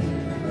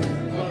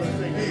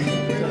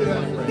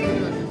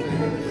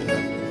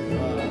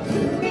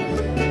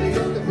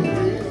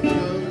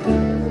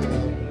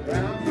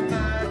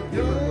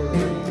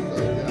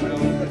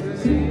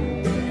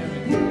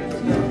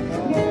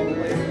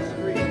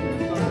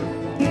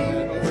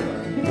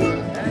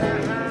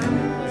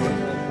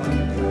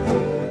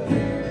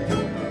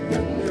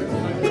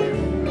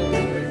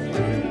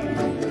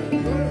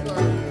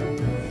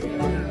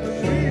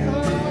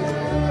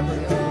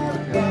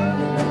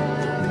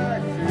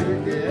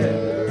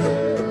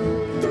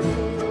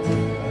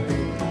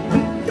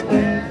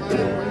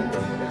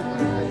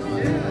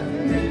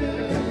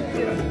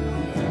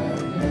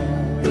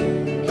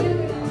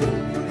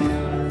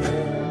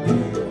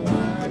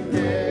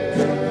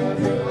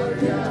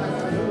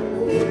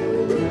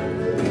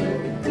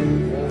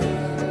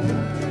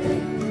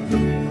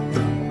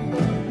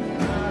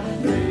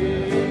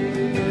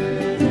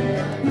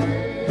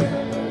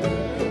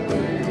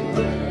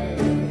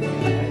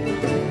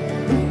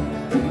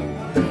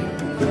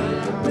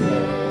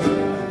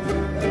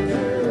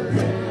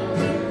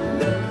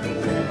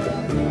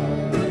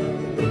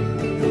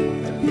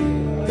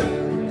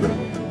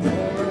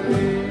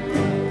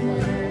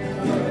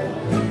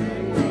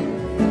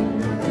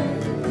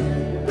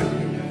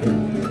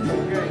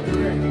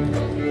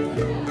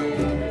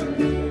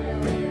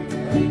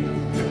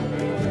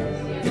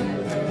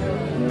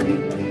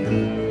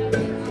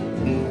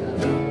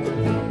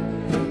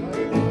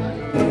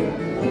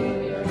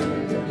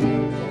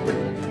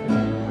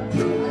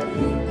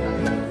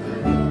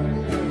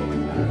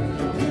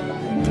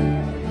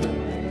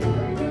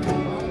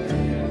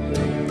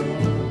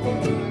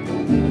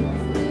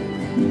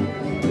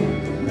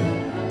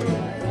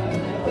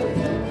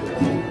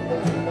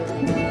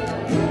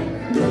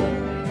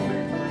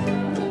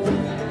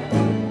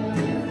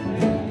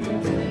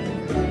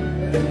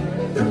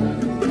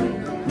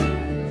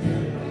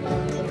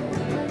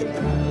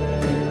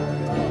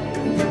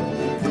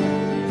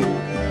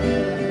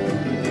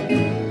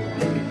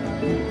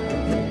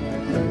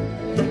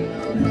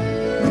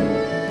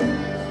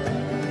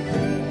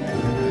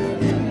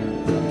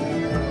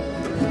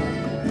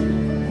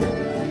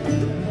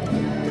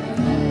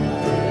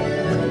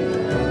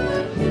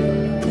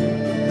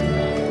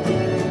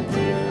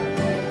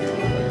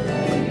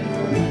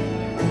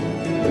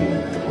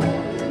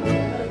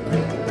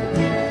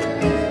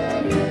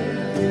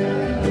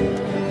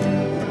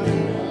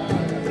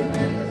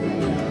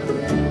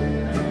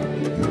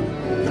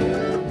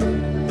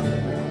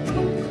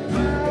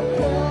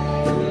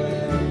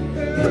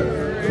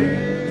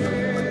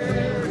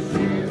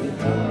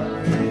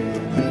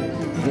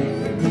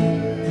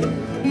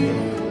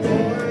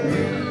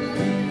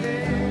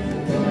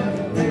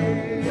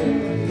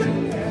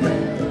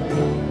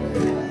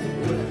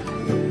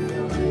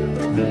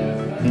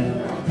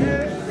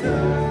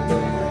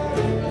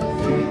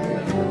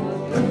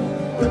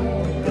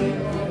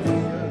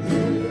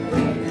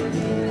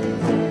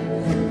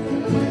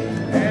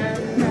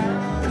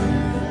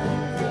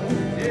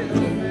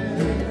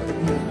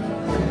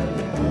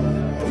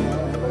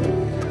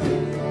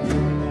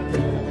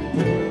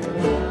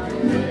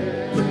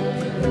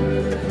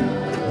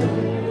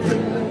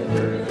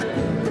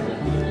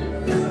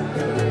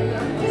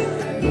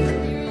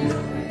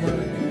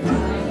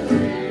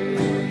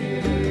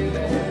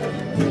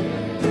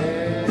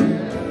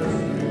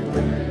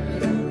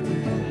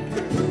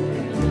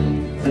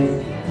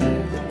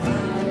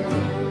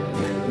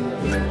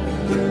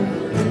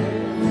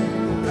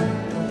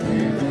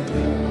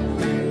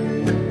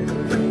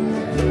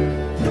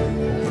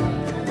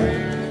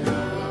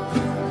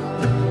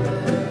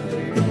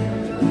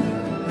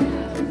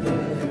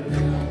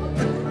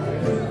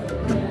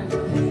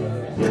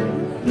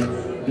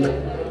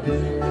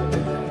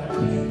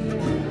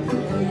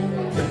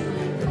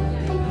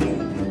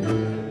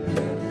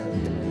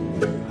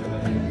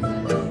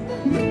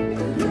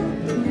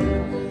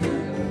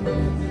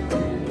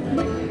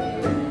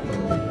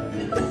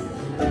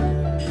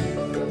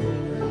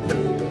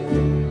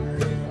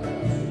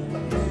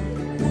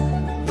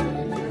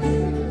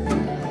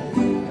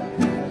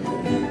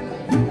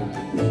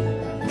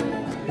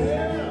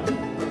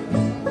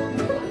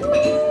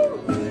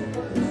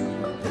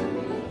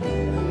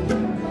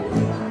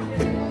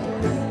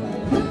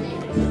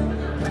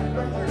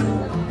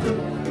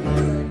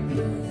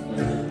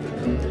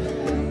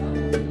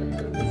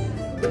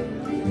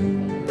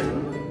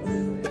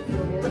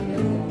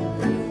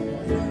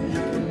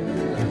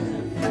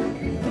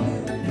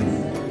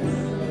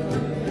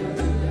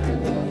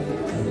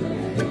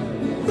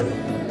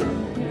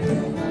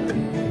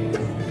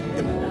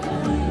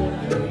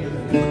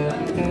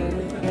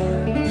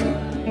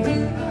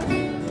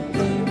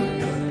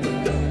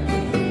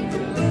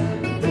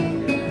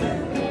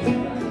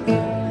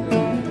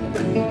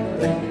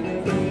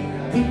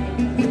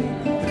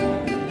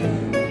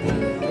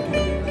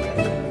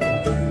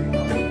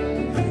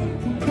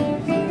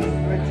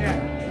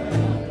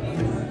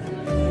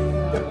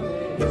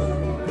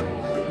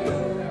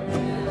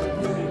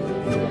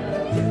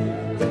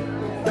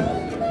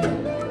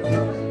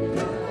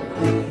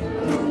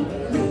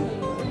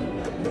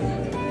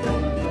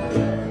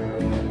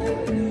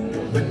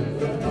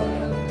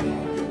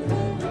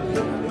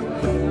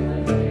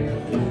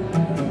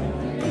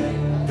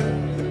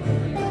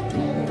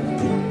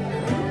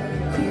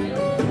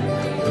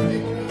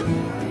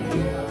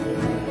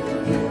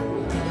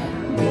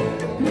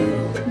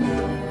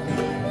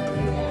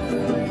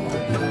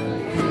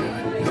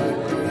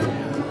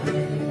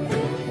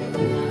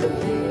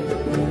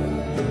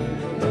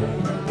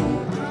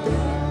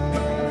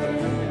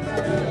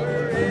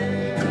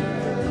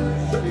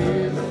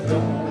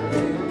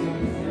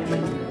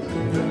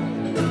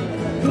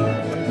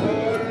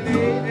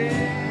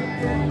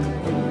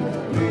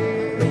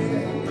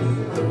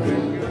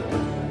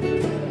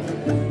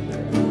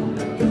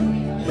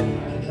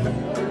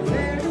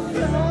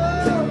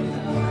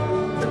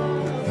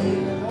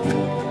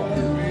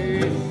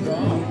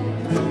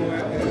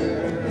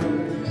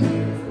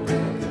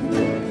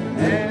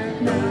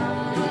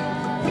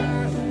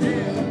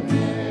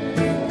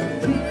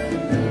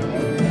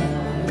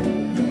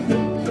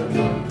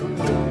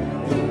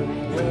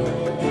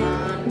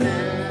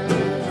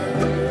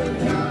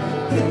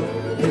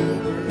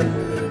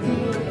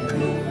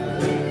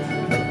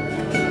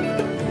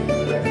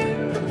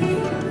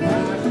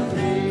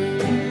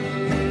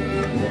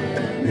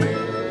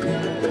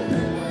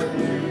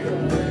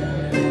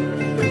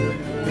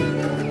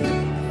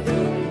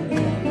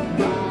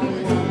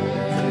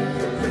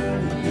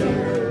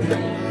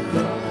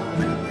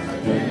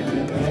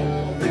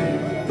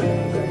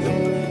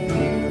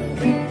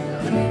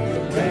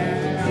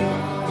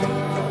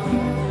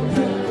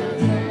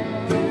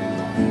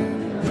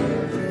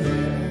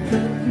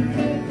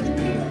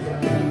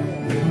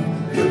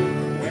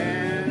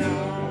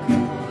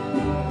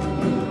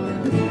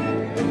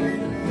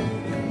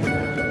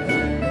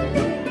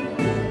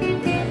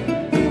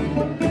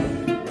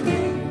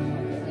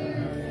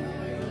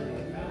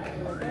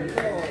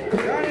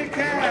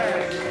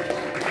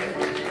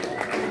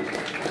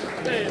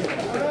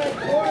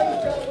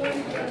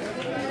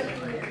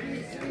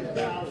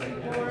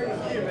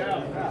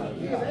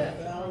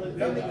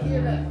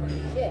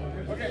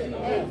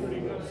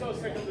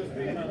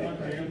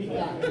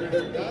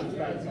 But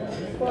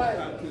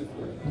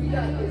we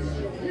got this.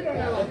 You don't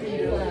have to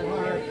do that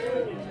hard.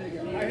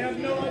 I have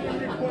no other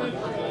request.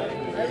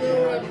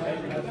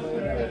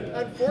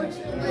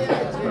 Unfortunately, I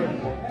do.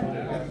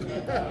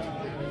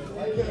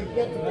 Are you going to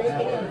get to make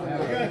it?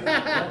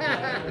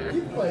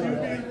 You play You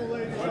beautiful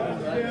ladies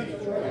on the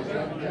dance floor.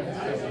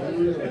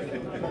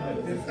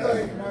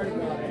 Sorry, Marty.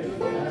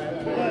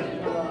 But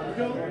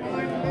don't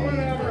mind me.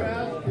 Whatever,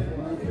 Al.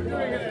 We're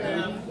doing it in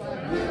half.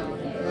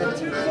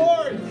 2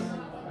 chords.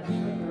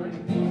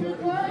 2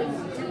 chords?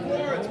 2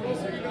 chords.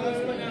 Most of you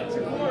guys went out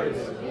 2 chords.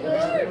 Which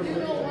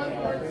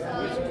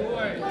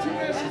chord? 2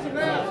 measures of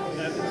F.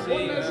 That's a C.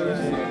 1 measure of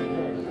C.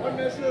 1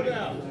 measure of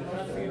F.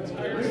 That's the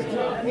entire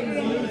stuff. Put it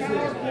on the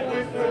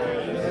PowerPoint.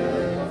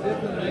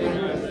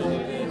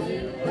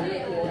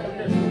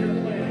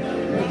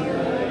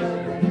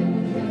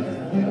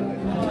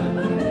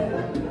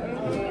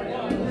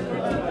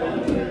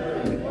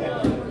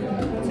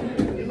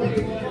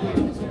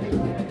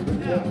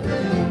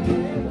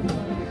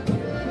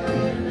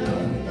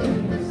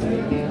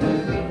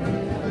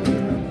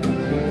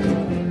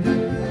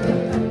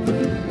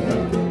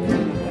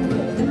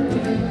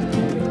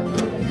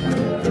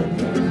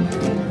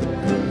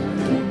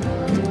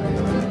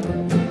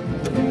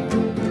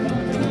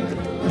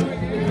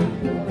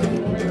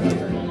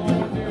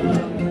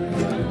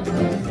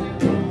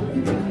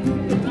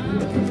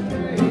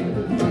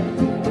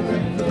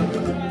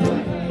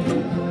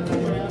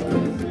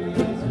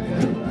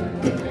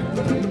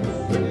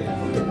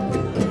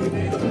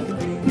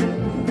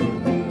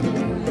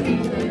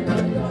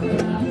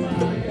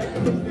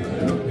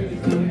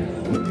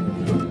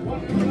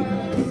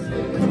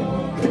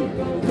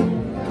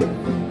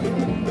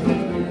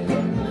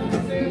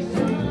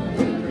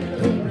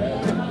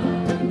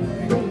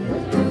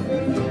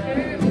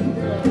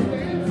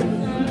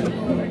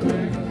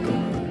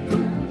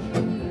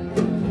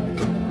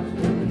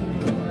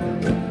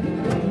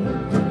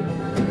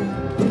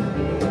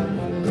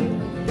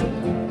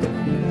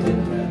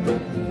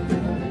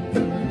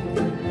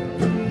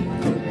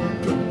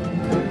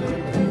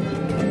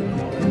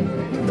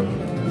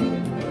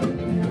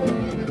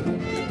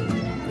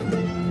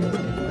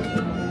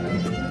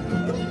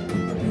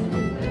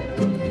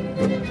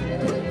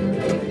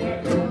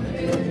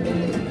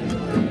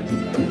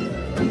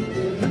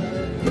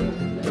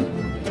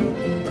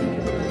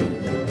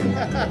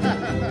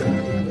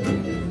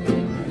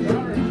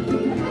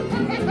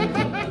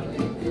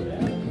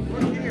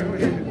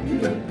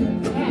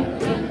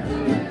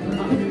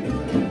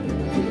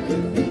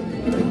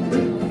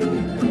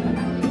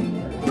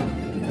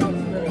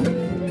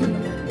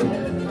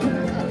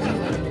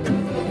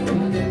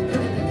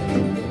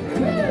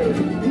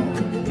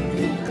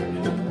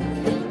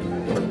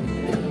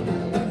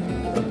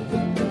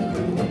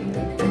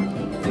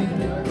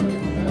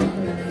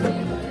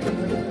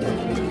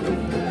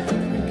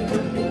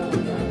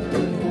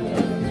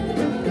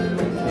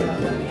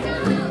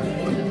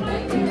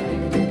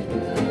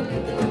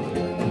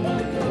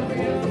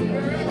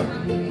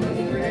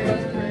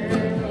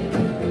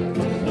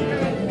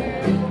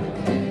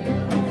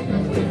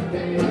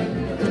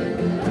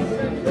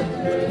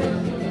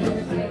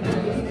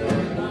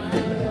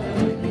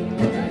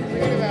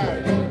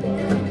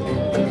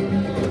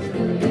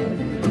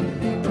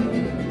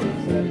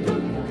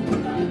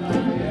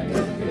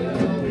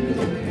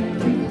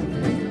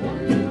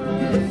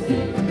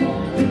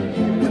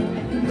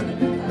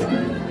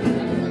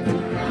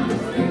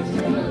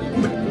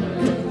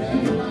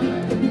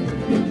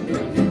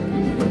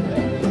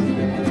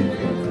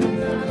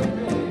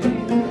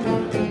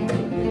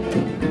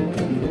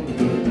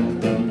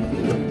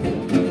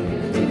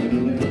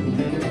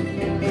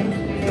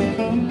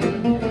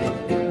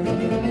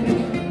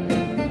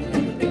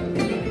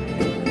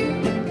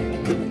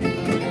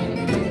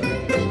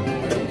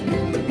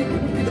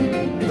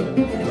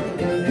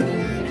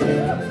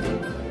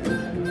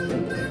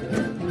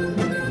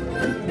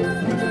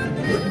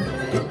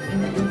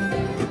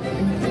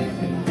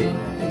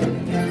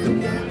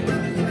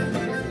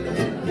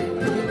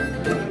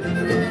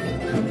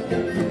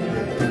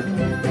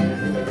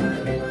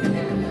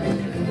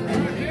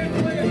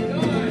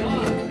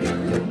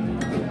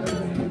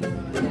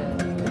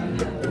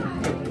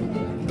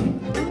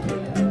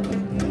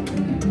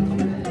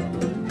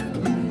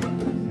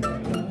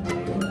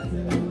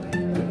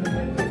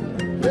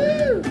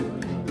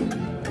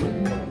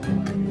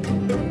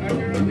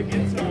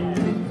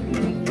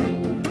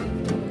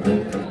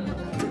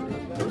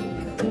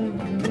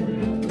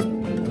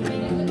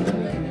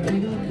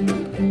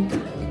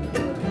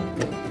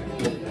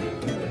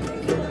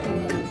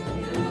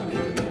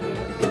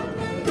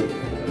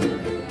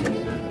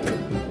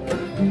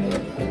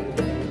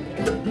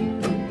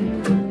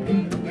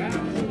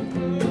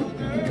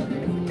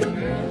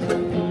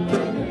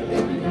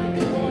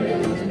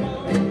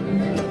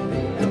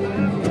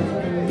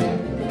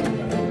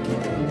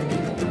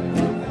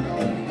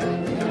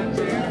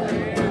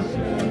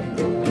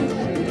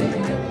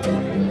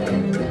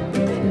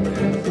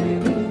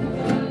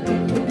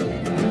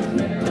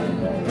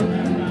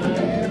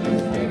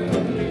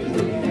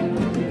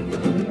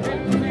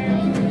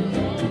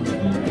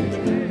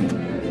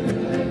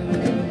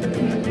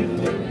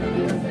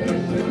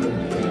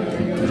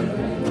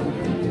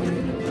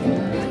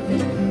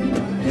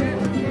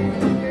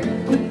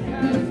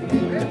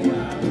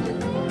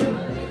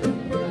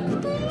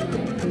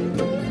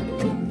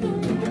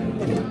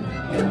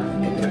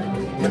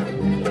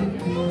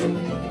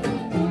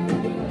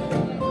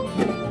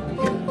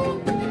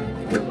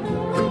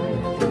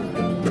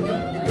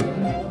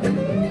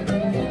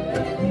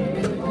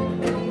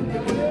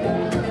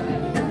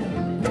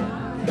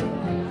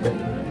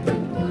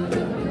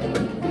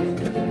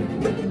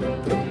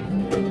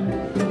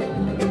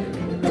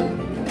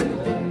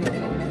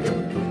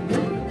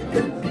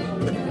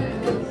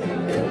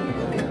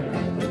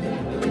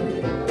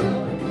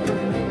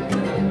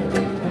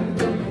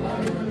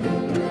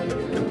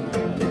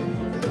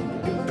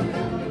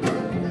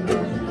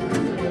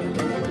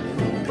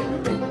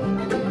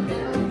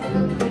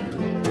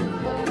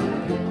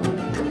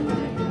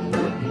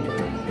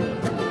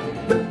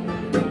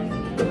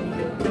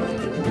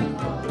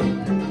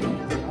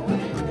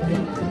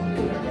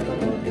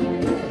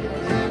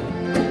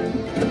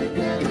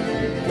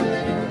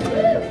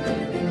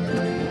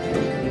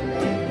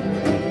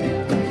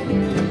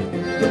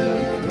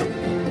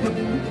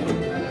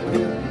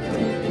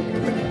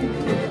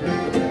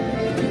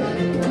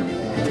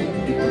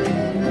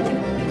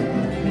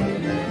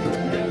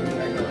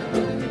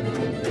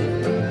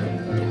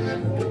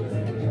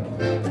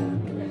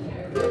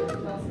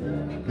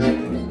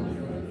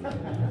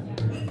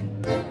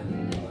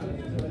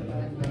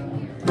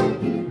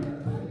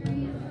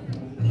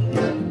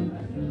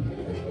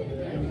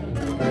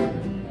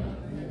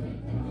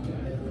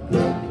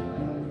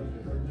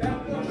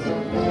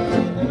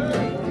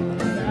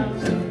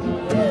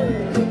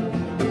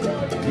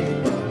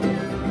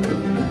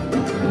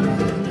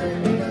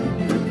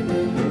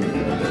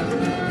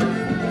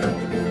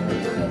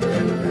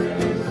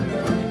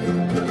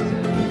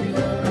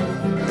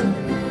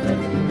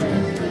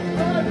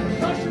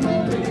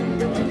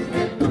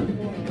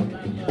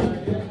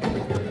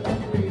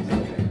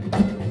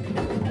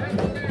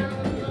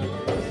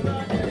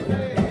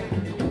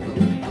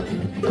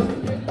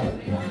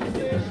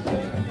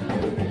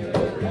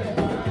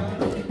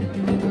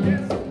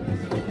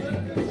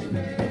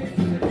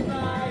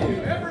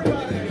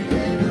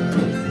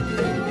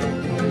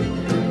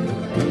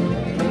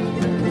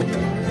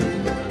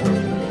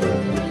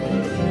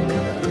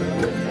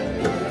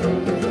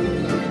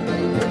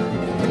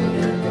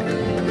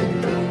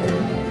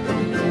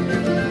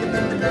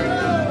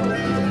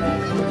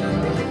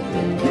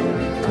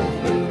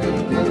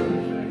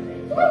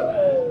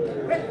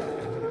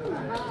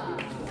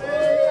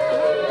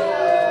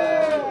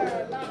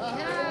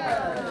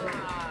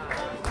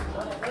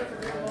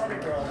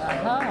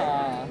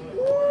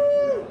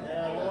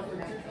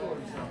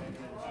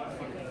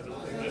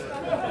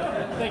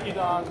 Thank you,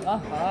 dog.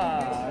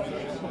 Aha.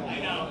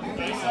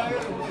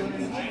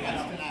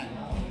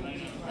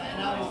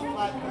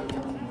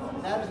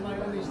 That is my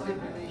only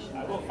stipulation.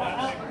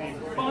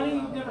 Bonnie,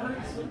 you've never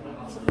heard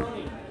some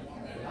money.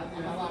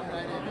 I'm not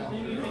right in.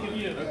 Maybe think of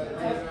you. Like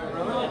the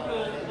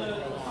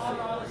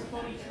Colorado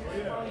Funny.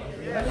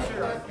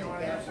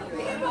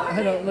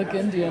 I don't look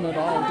Indian at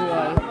all, do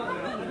I?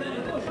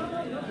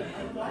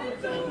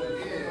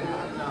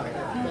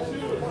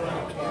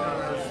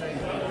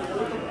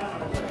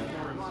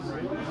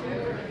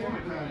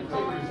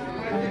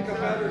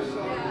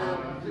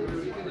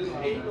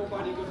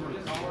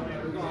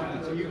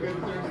 So you good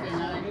Thursday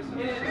night?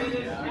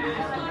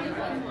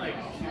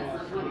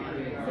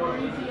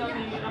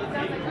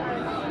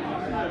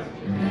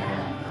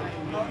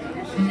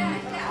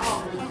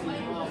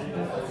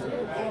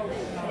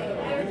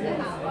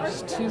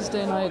 It's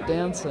Tuesday night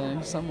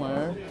dancing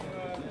somewhere.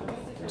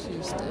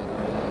 Tuesday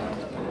night.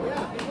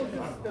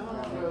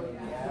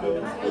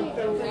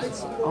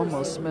 It's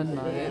almost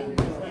midnight.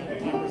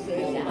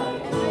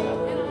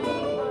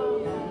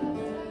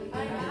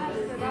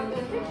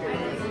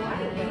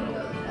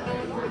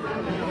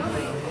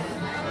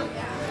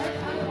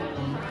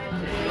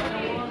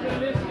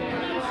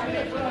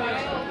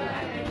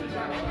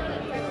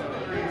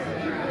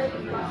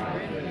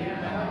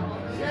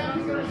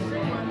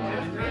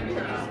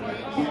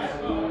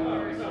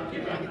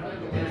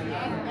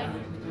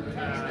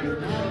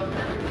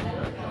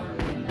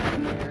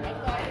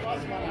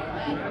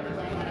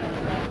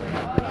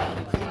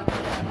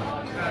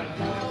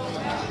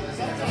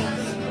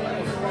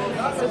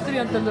 Sätter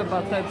egentligen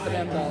bara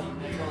tändbrända.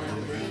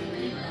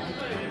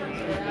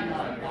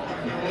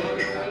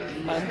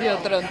 Men det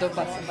är drömt upp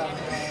att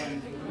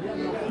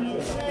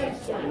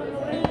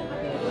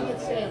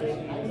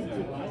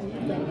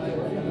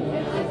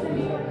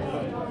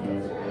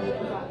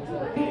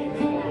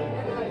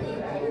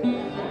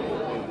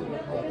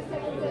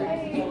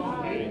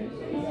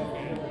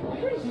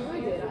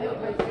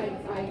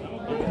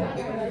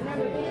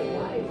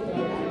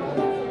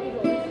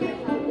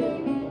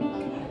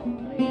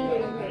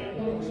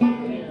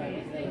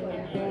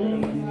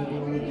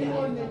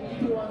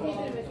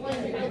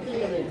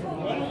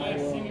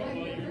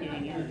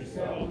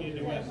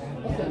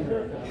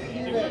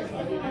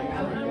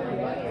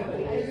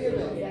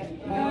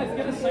Guys,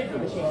 get a cycle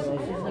machine.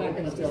 She's not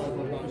going to steal it.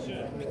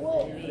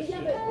 Well,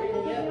 yeah, but you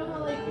know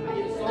how it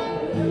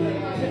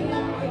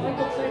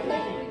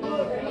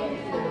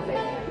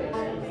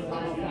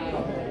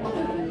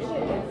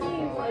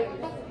seems like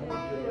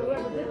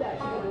whoever did that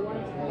should have won.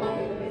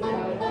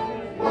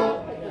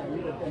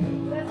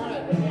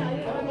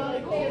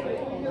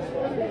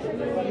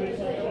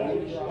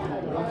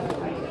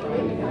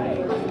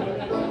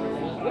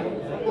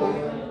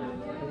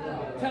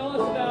 Tell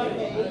us about it.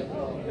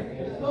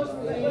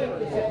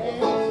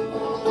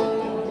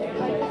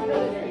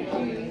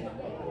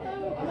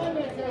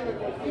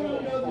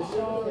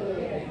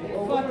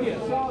 Fuck you.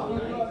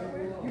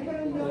 You're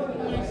going to know it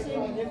when I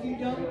sing, and if you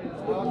don't,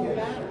 we'll go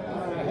back.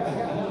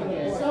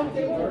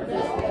 Something for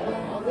that.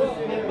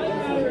 It might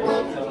matter if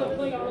I'm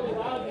playing it really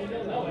loud and you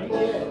don't know it.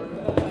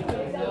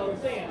 That's what I'm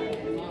saying.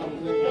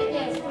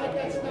 Yes, like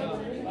that stuff.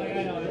 Like,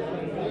 I know.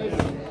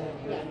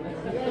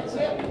 That's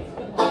it.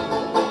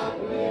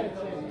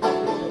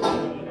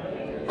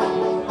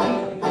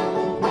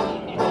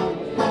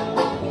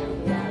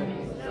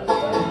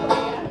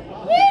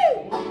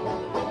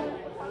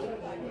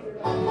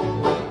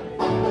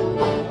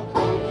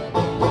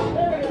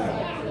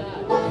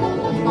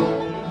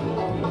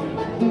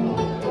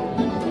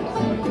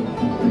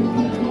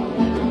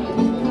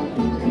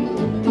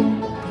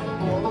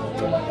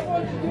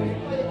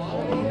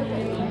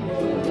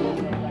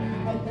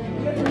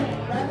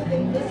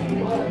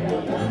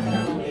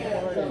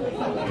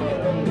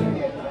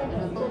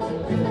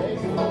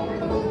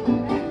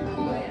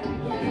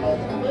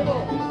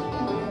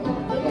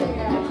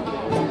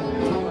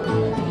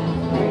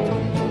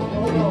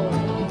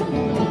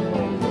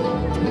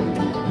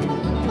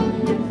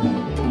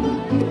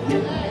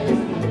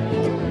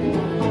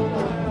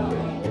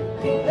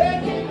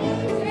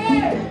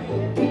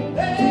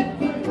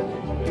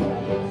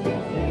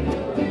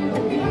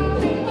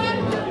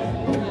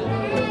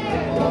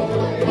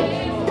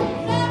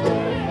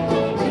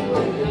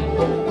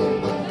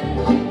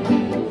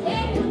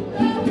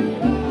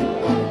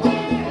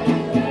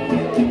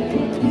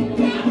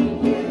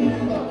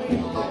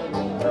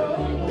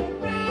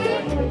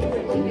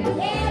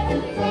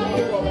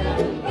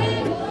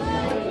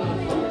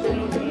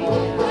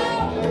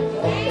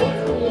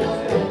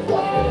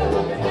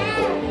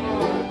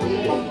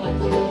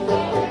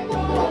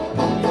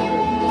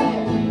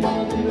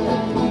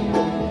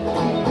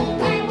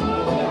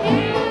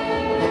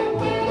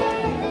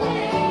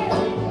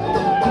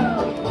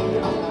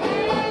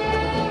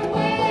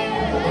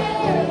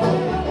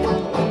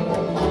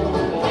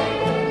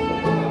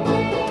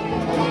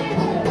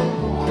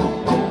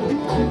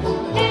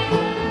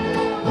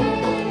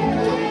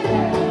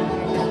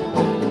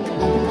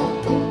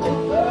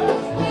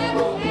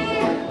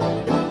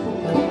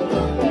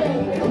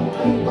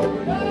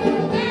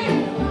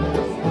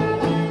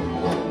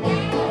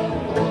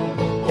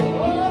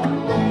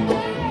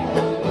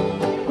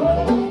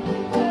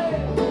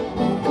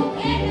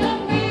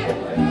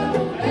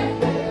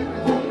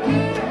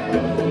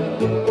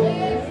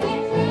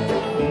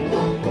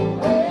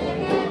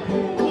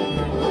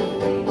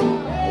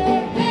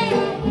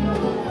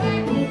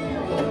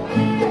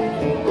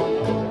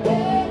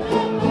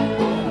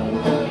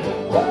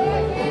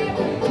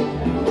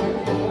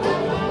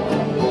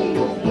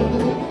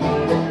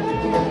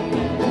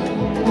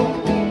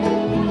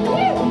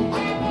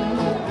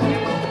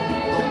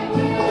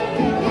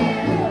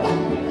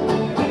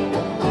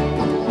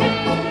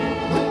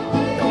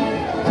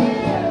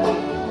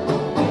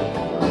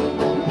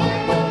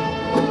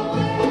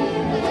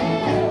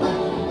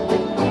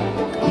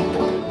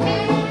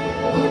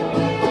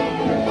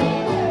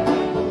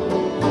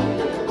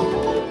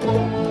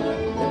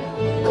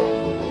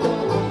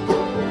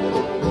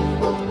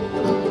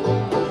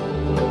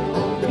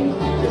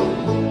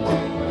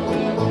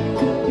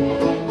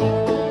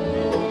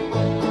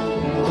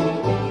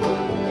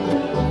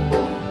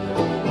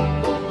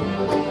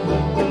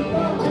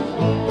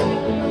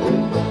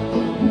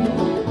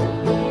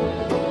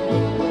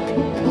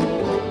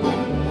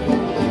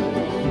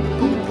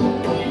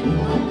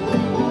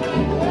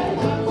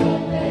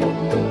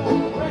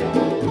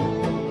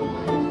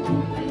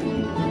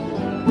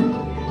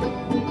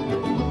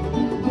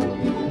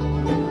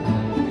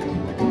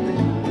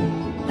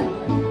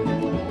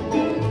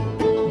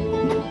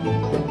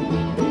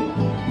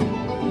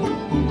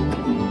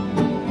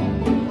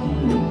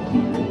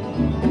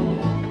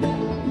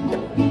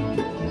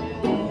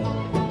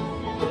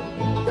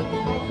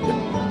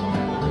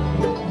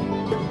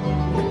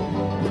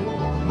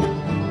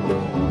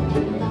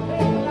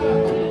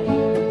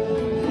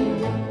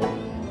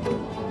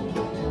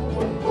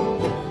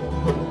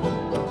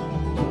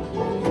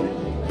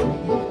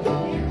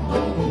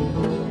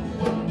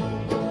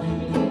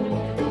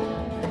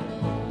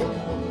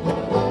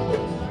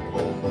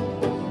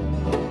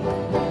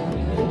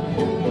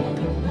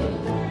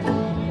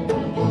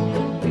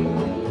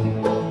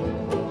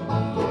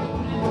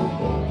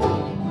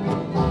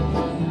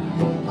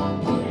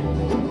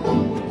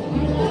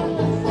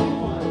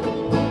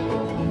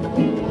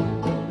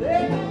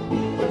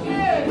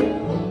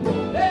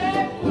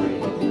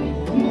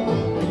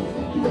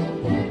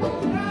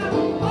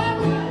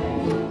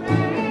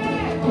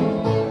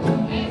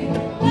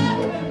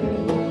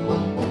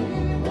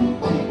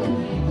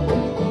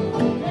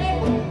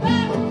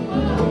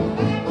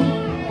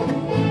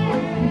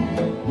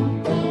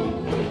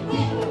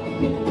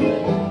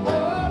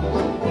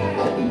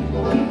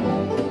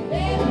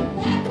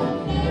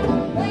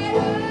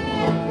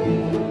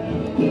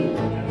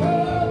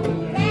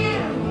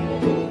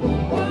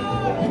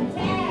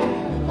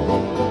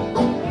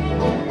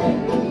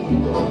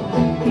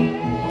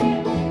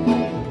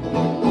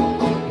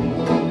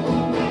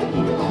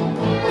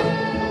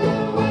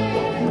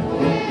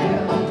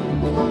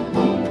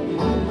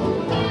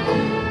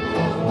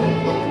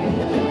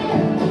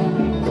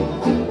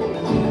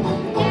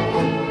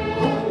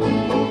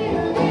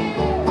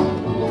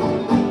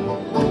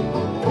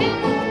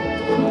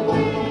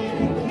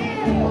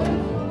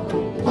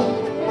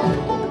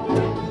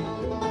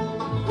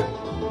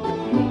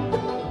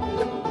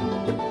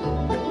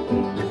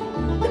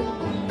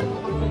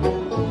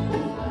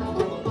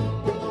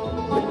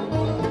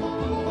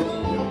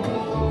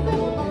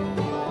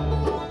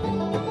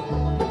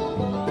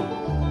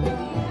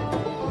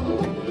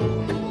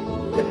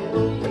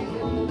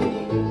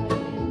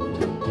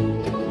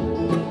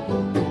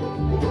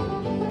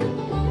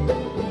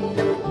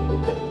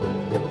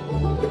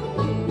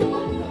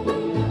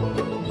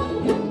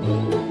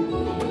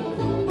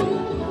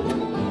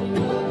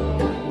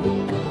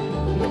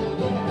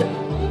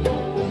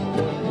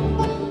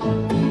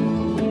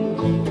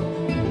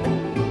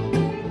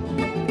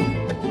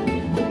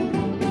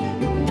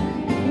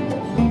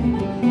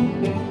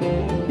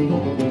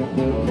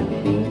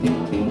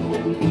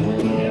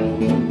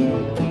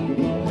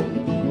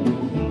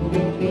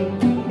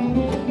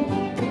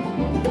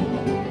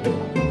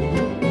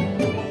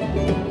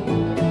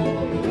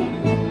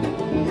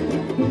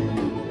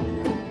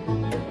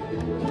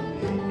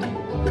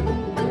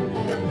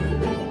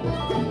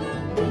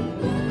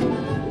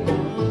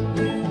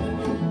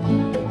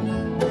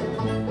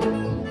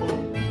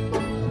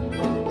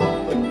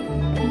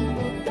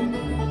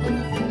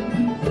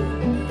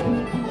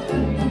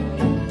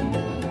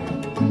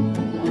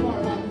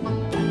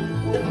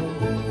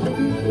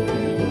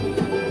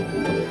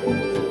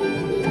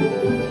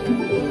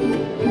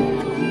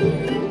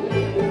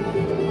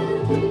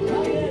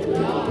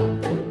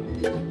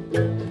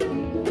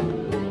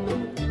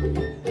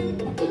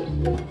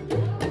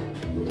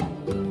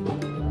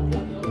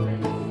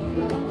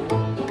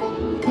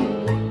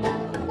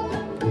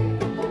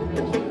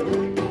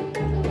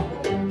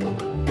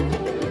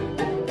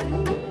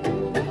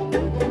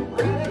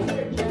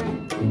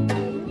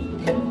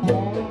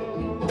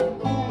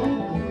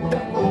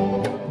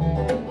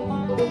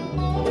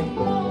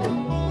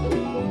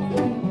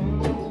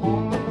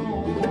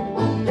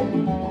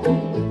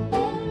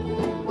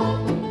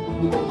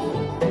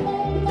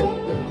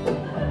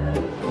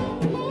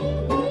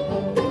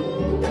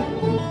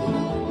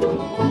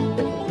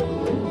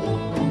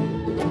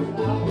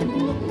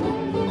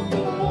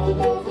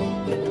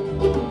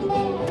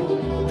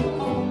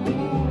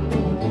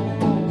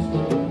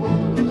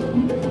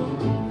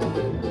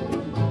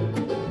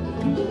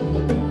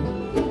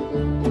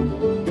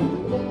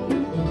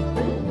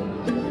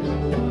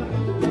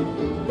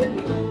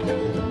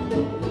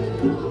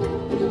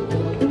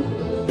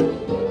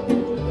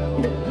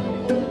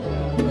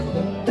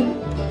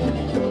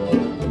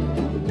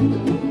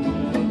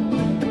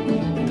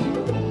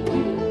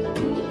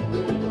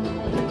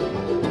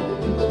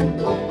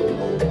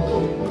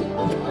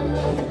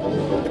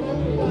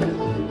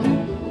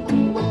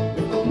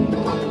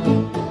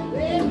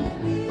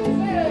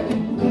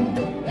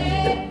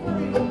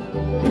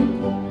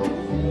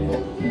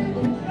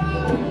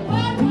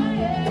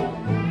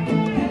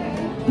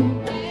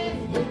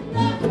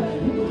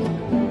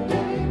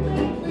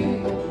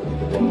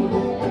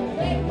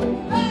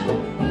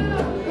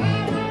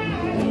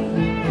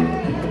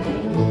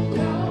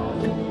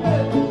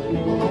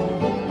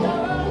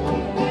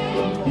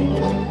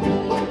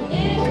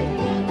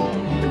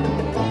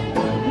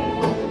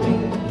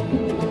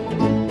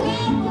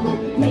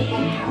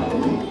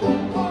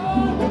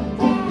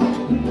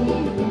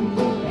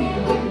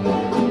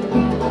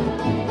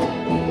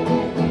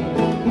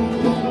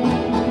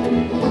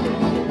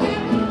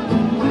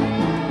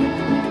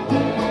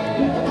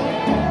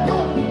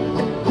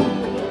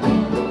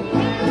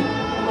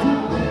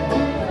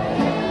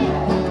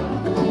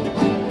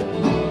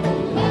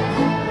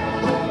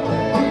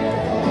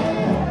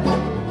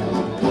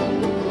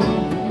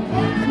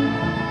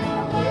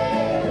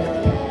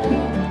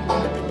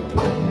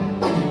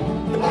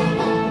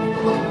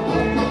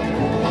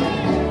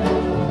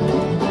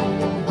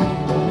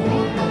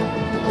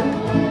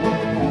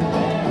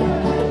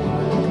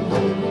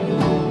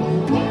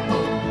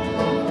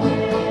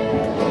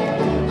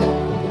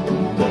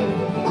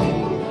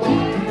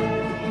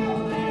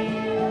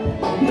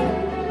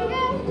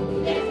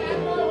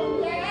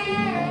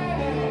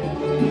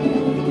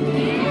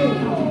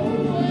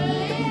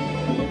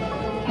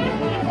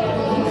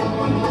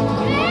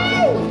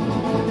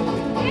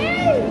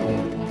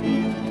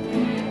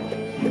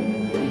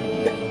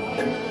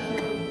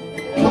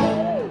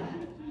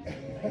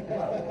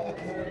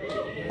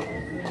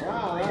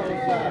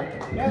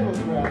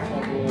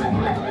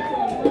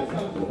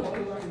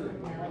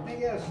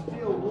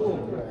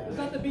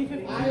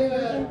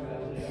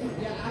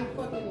 I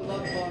fucking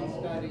love Bon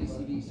Scott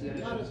AC/DC. I'm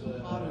not as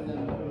hot on them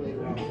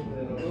later on.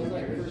 Those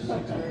like first 6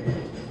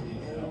 records,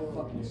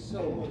 fucking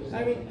so good. I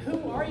mean,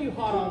 who are you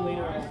hot on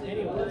later on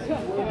anyway?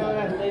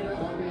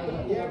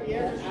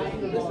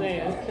 Just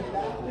saying.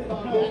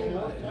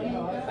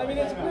 I mean,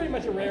 it's pretty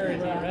much a rarity,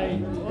 right?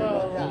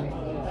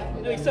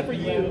 Well, except for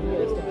you, of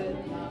course.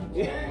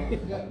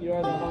 You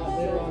are the hot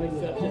later on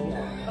exception.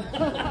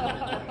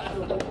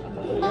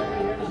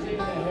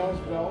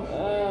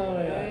 Oh,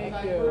 yeah. Thank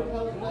you.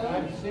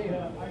 I've seen it.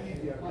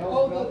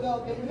 Oh, the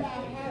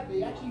happy.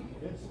 Actually,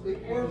 they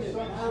formed it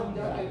out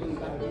there. It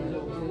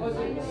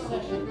wasn't a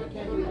session. I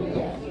can't believe it.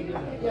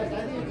 Yes, I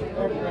think it's a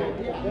great.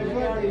 They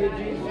played the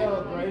Eugene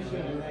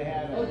celebration and they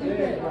had a big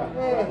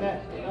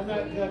and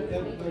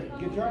the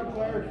guitar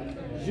player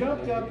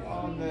jumped up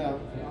on the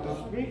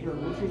speaker,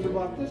 which was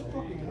about this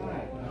fucking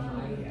high.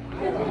 I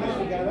don't know how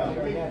she got up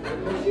there.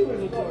 But she was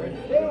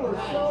they were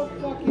so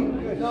fucking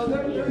good. No,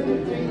 they're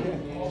entertaining.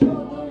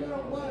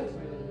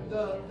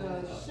 The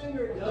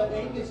singer, the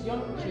Angus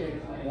Young chick,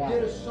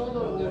 did a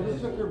solo. They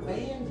took her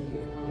band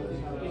here.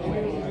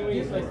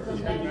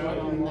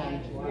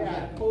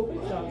 Yeah, Kobe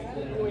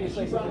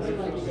She brought in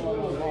like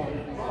solo.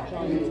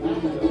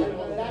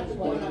 That's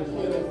why I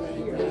played over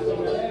here. So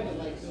they have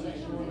like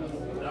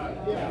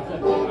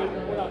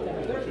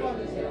they're fun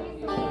as hell.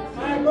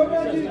 Alright, we're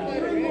going to do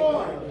 3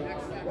 more.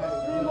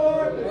 3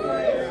 more.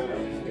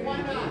 Why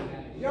not?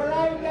 You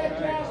alright with that,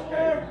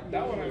 Jasper?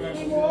 That one I got.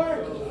 3 more.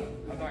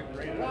 I thought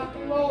great. Rock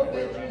and roll,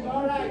 bitches.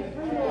 Alright,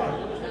 3 more.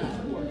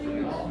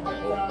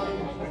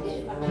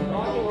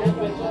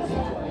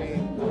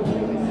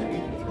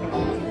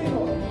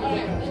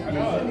 I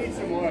know, I need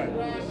some more.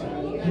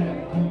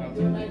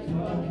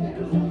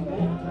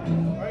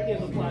 Alright,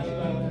 give a flash.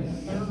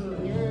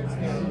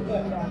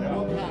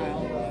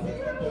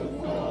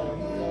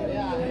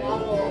 Yeah, and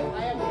also, I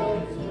have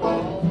notes for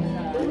all the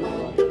time.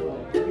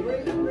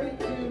 Great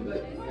tune,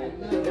 but I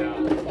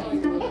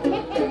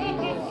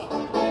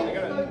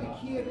like the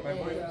key of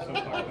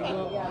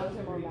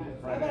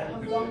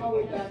I'm on my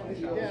way back.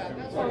 Yeah,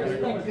 that's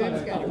what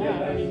Jim's got to be.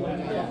 I mean, like,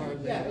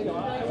 yeah, you know,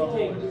 I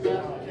take these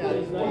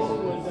nice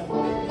ones that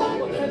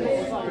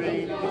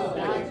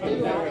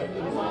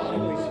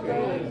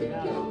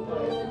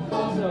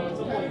so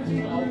sometimes I'll,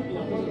 you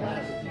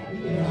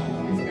know,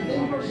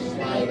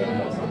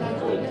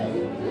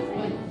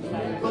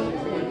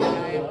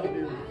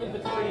 in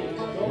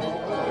between.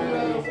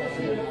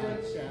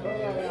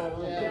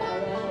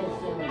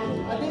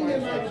 I think they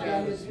might have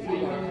done this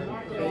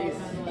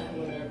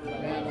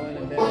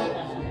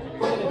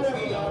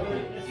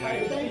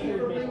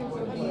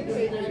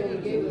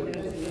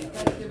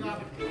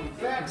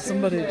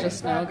Somebody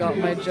just now got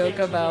my joke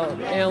about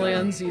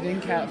aliens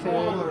eating cat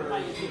food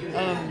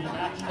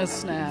as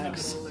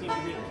snacks.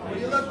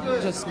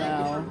 Just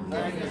now.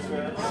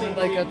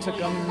 Like it took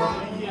them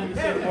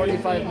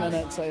 45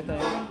 minutes, I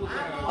think.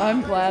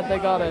 I'm glad they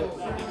got it.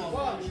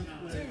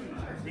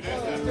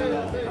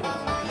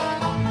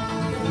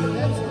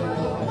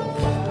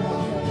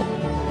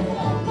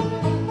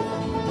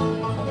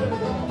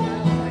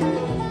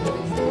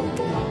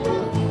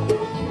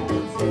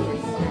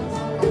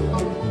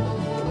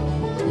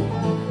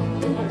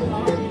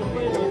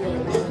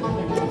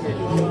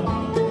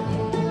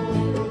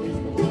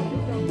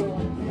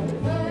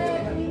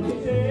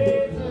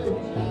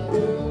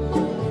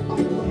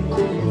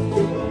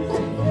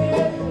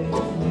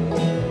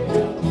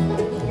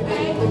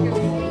 Hey!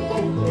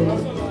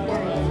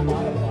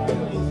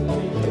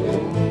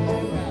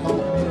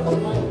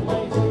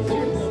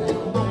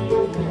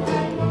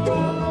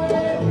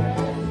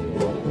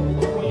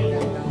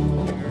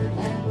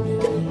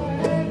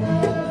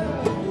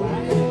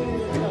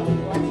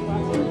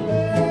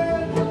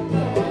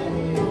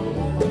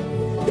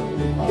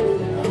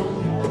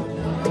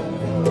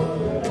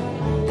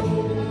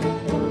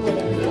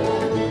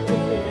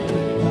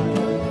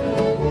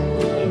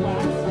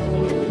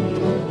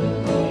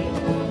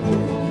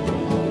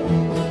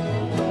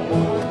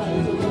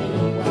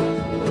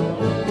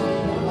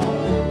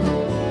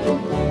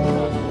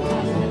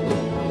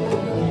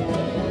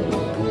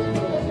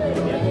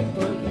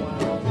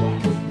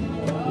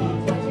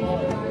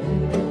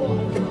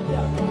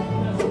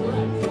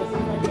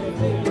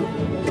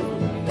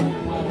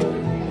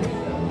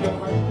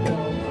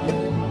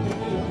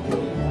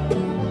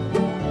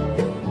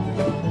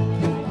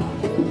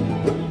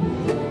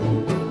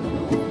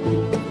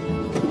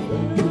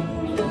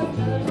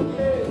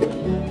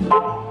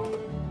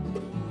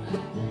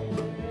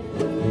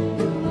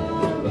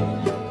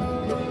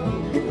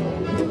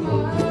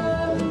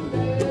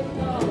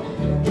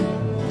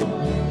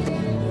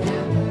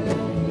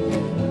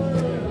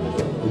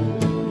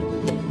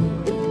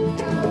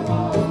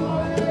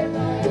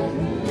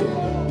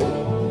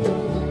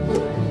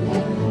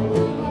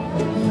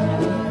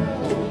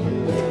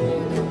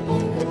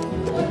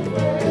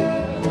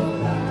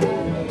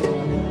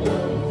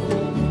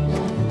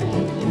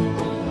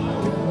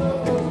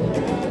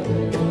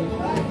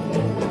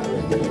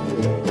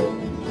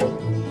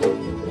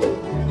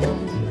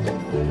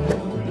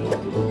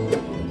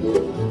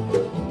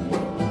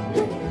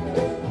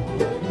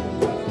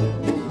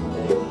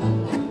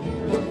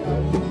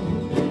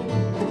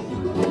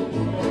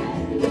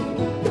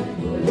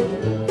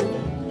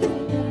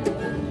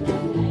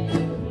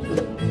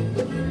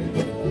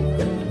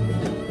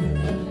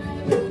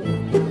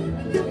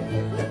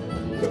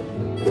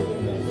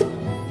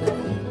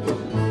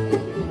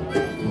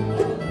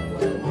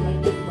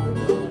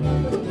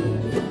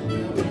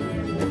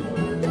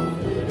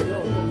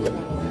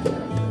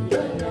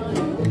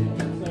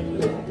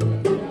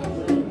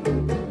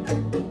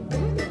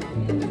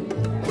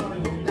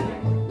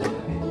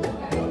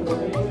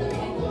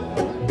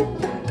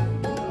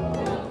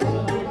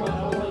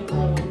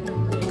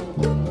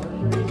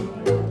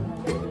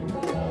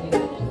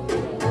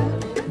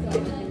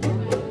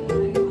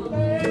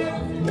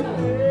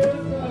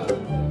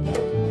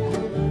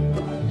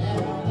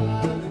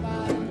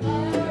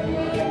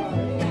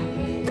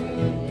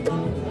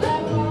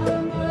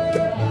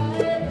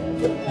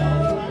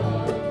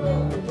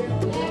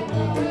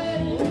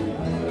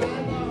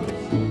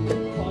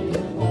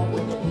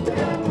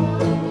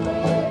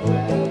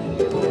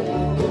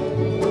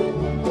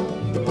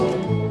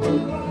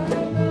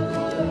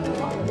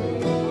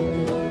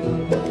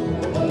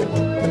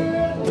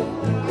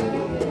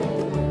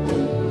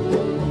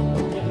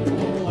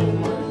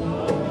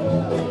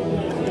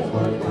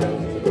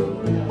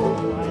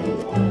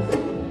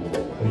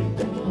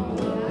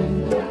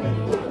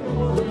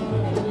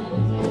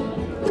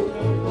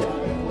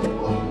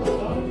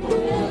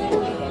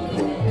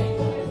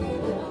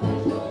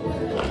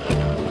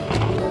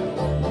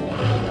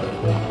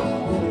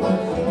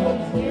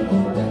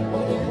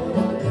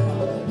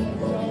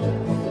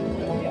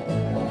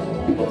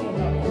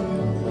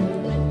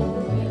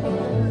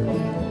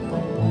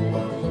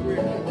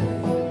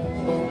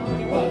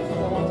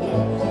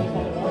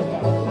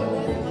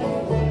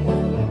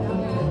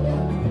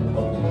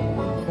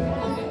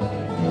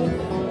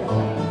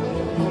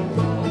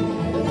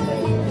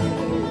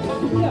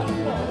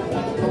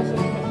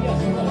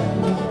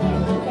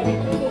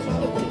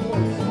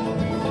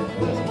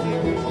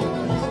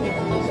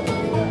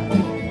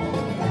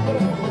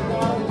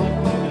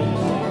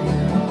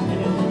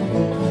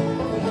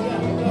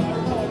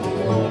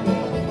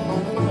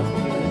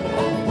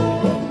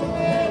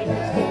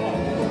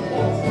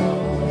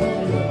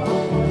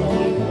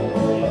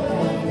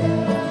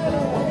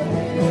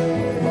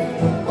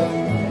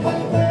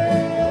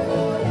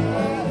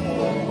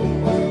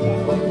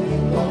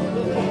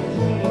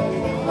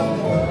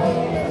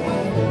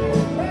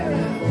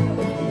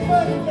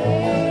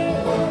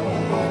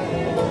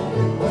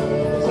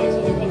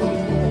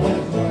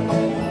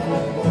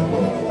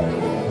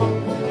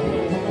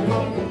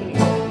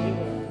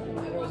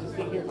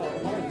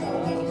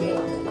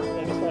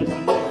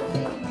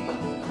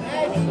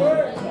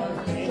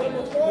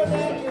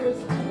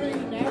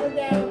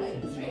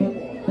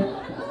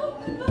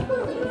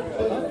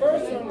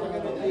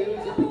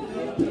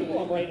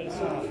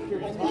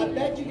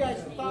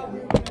 guys thought we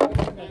were going to have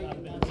a good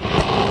night.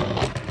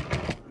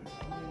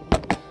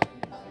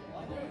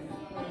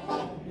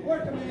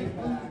 Working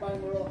Man by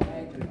Merle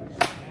Haggard.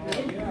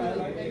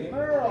 Hey,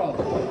 Merle.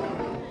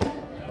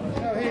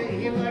 No,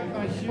 he liked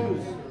my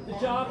shoes. The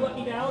job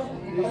lucky down?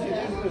 He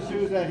said, these are the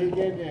shoes that he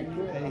gave me.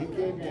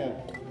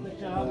 The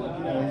job lucky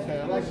He down. said,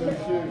 I like those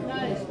shoes.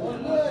 Nice. Well,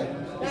 good.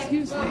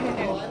 Excuse me. I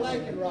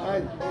like it,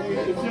 Robert. He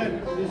said,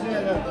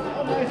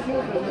 how nice shoes?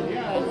 I said,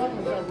 yeah, I love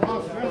them. That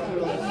Ross Dresser.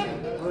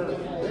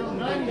 They were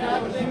 $90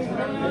 shoes.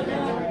 $90.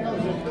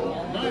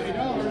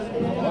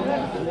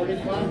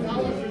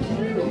 $45 for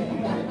shoes.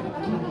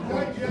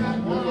 Good job.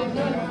 I'll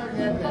never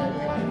forget that.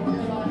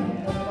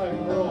 Like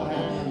Merle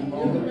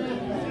Haggard.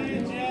 See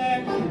you,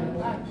 Jack.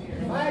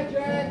 Hi,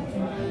 Jack.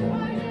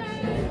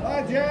 Hi,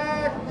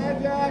 Jack. Hi,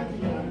 Jack.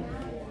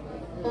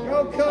 Go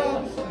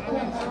Cubs. I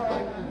mean,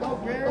 sorry. Go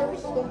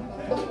Bears.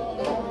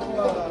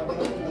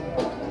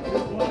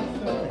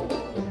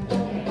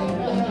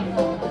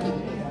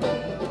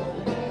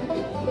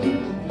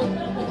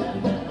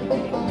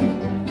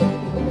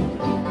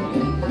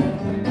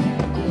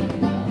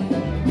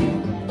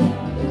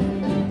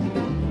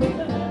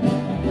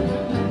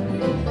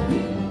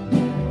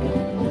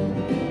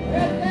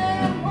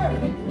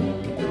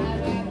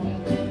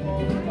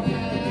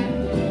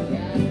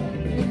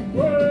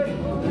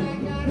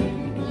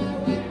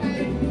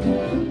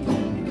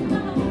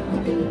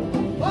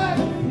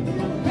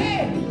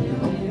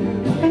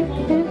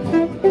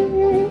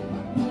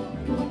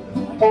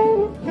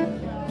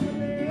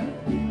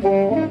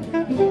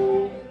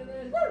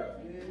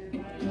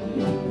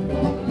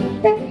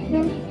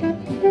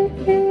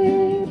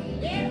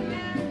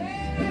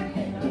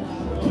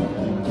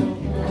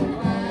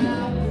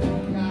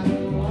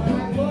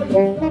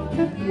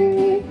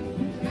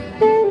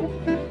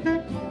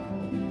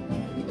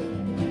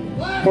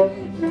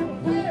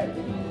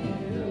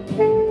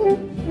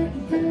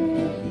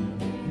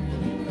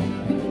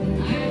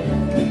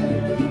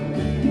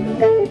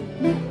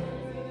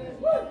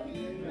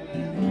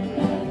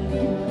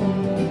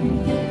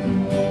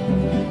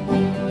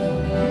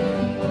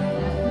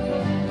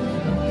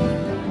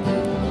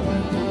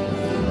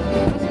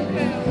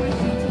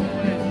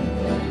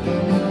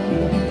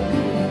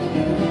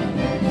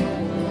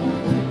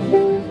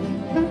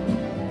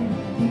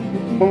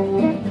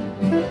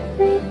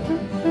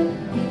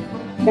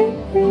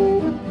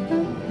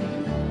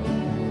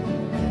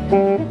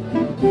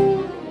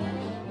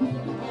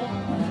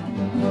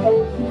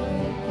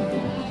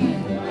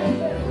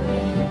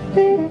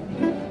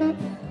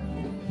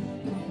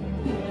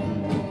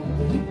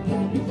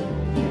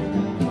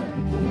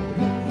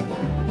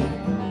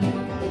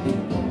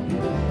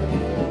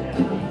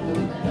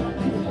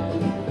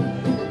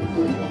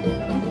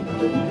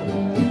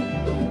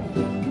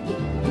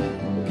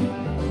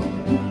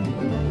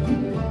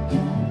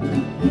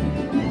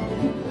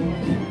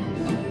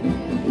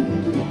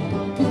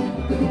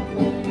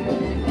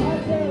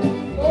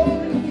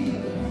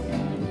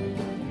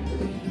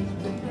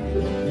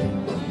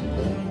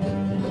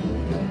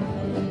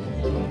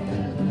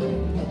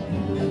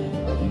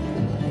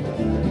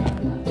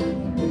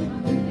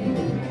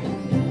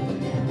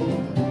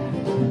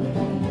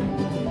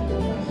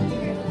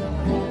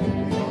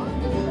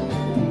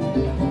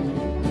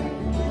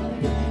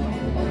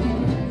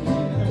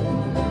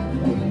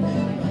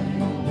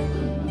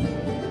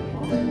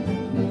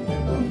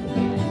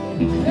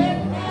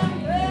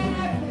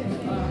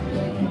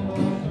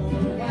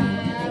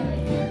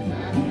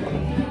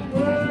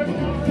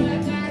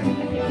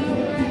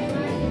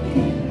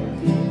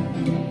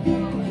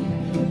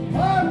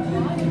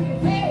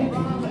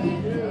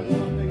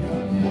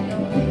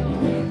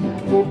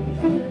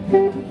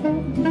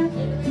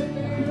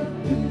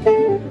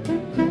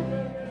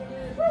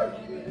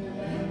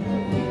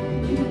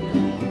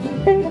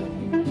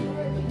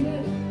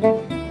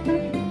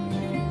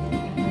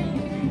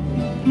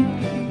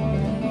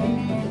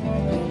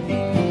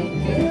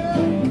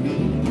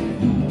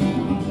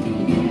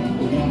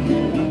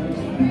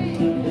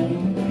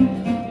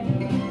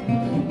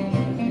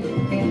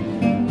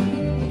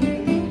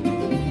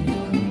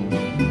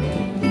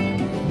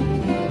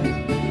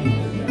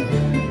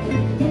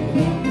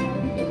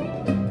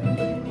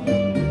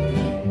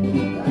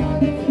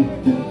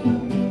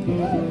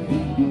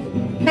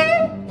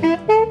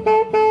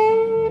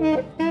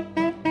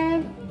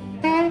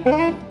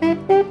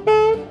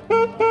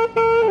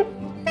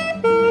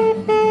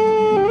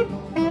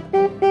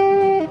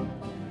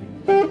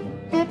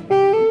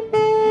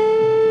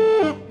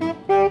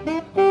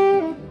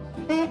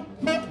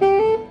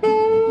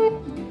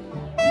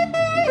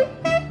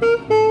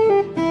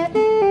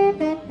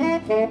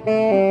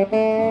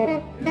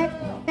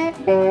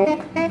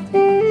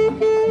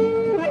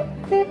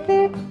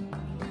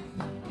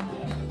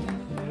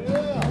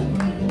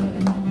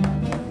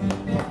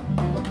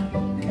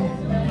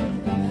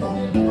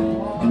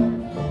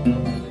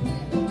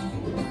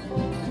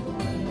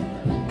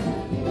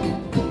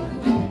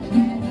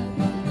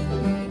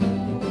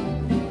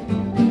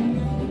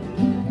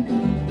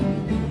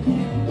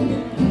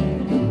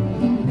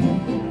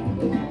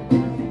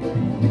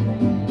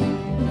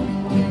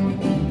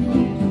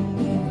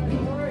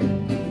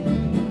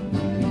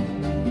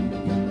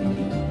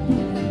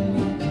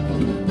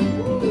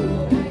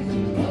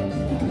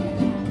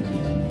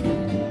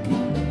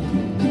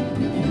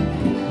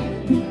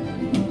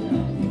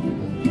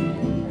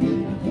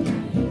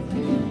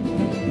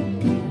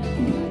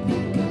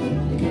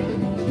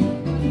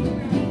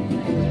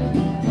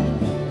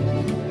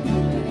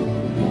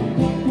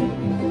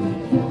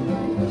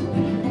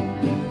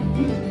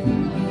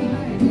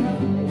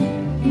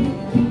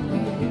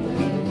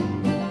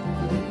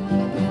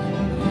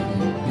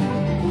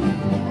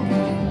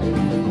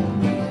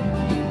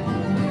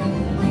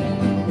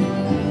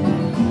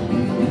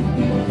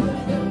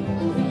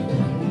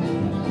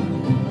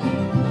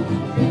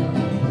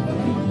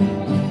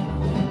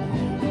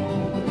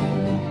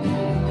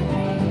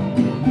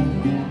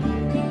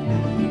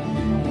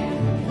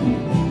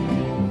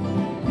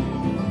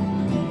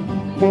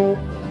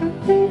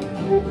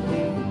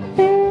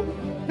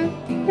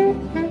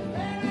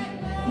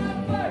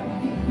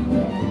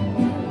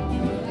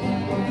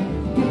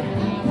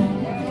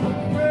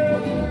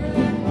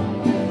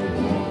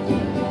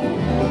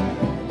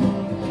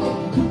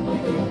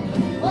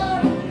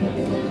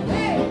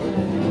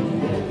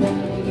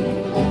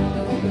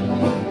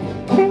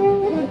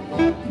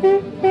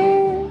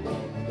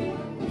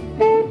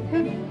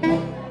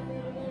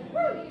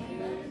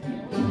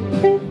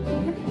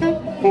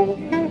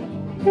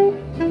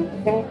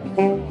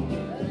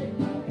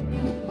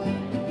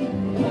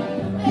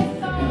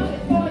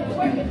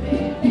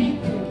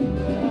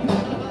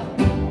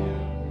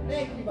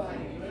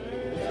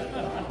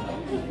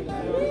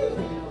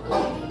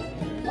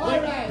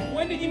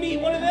 did you meet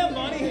one of them,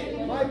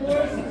 buddy? My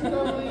voice is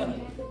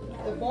going.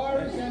 The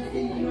bar is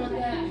empty. You know what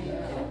that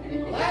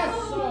means.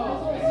 Last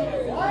song.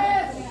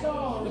 Last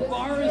song. The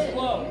bar is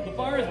low. The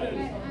bar is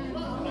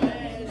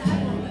been.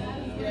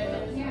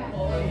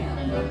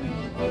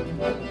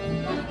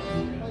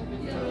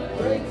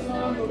 Great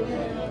song, but we're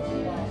gonna have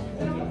to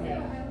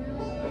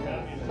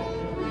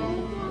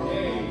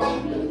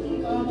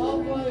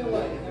I'll fly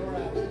away.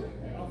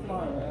 I'll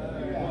fly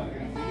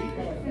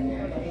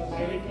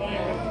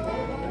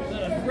Is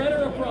that a threat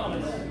or a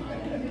promise?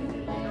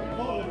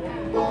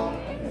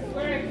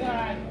 Very good.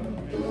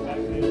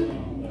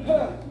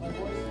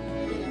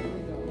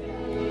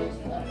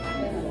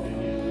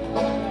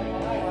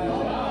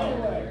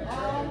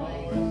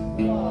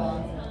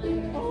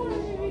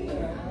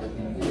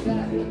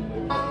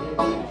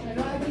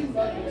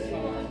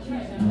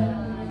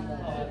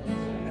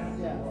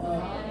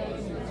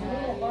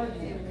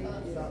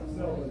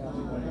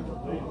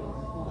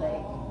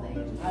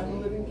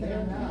 I'm living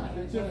there now.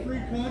 It's a free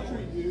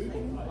country, dude.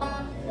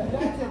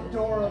 That's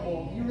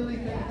adorable. You really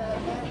think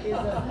that? That is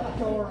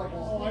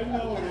adorable. Oh, I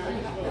know it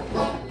is.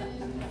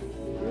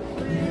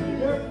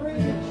 They're free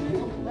to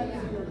choose.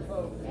 That's your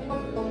vote.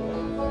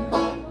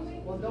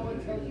 Well, no one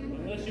tells you.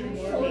 Unless you're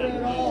Show it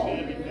at all. I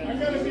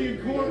gotta be in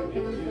court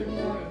Thursday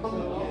morning, so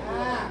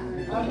Ah,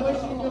 I'm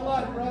wishing you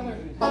luck, brother.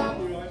 thank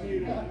you. I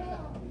need it.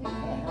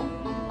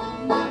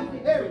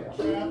 There we go.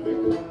 Traffic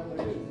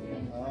violation.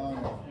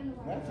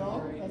 That's all?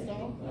 That's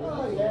all?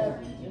 Oh, yeah.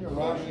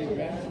 Everybody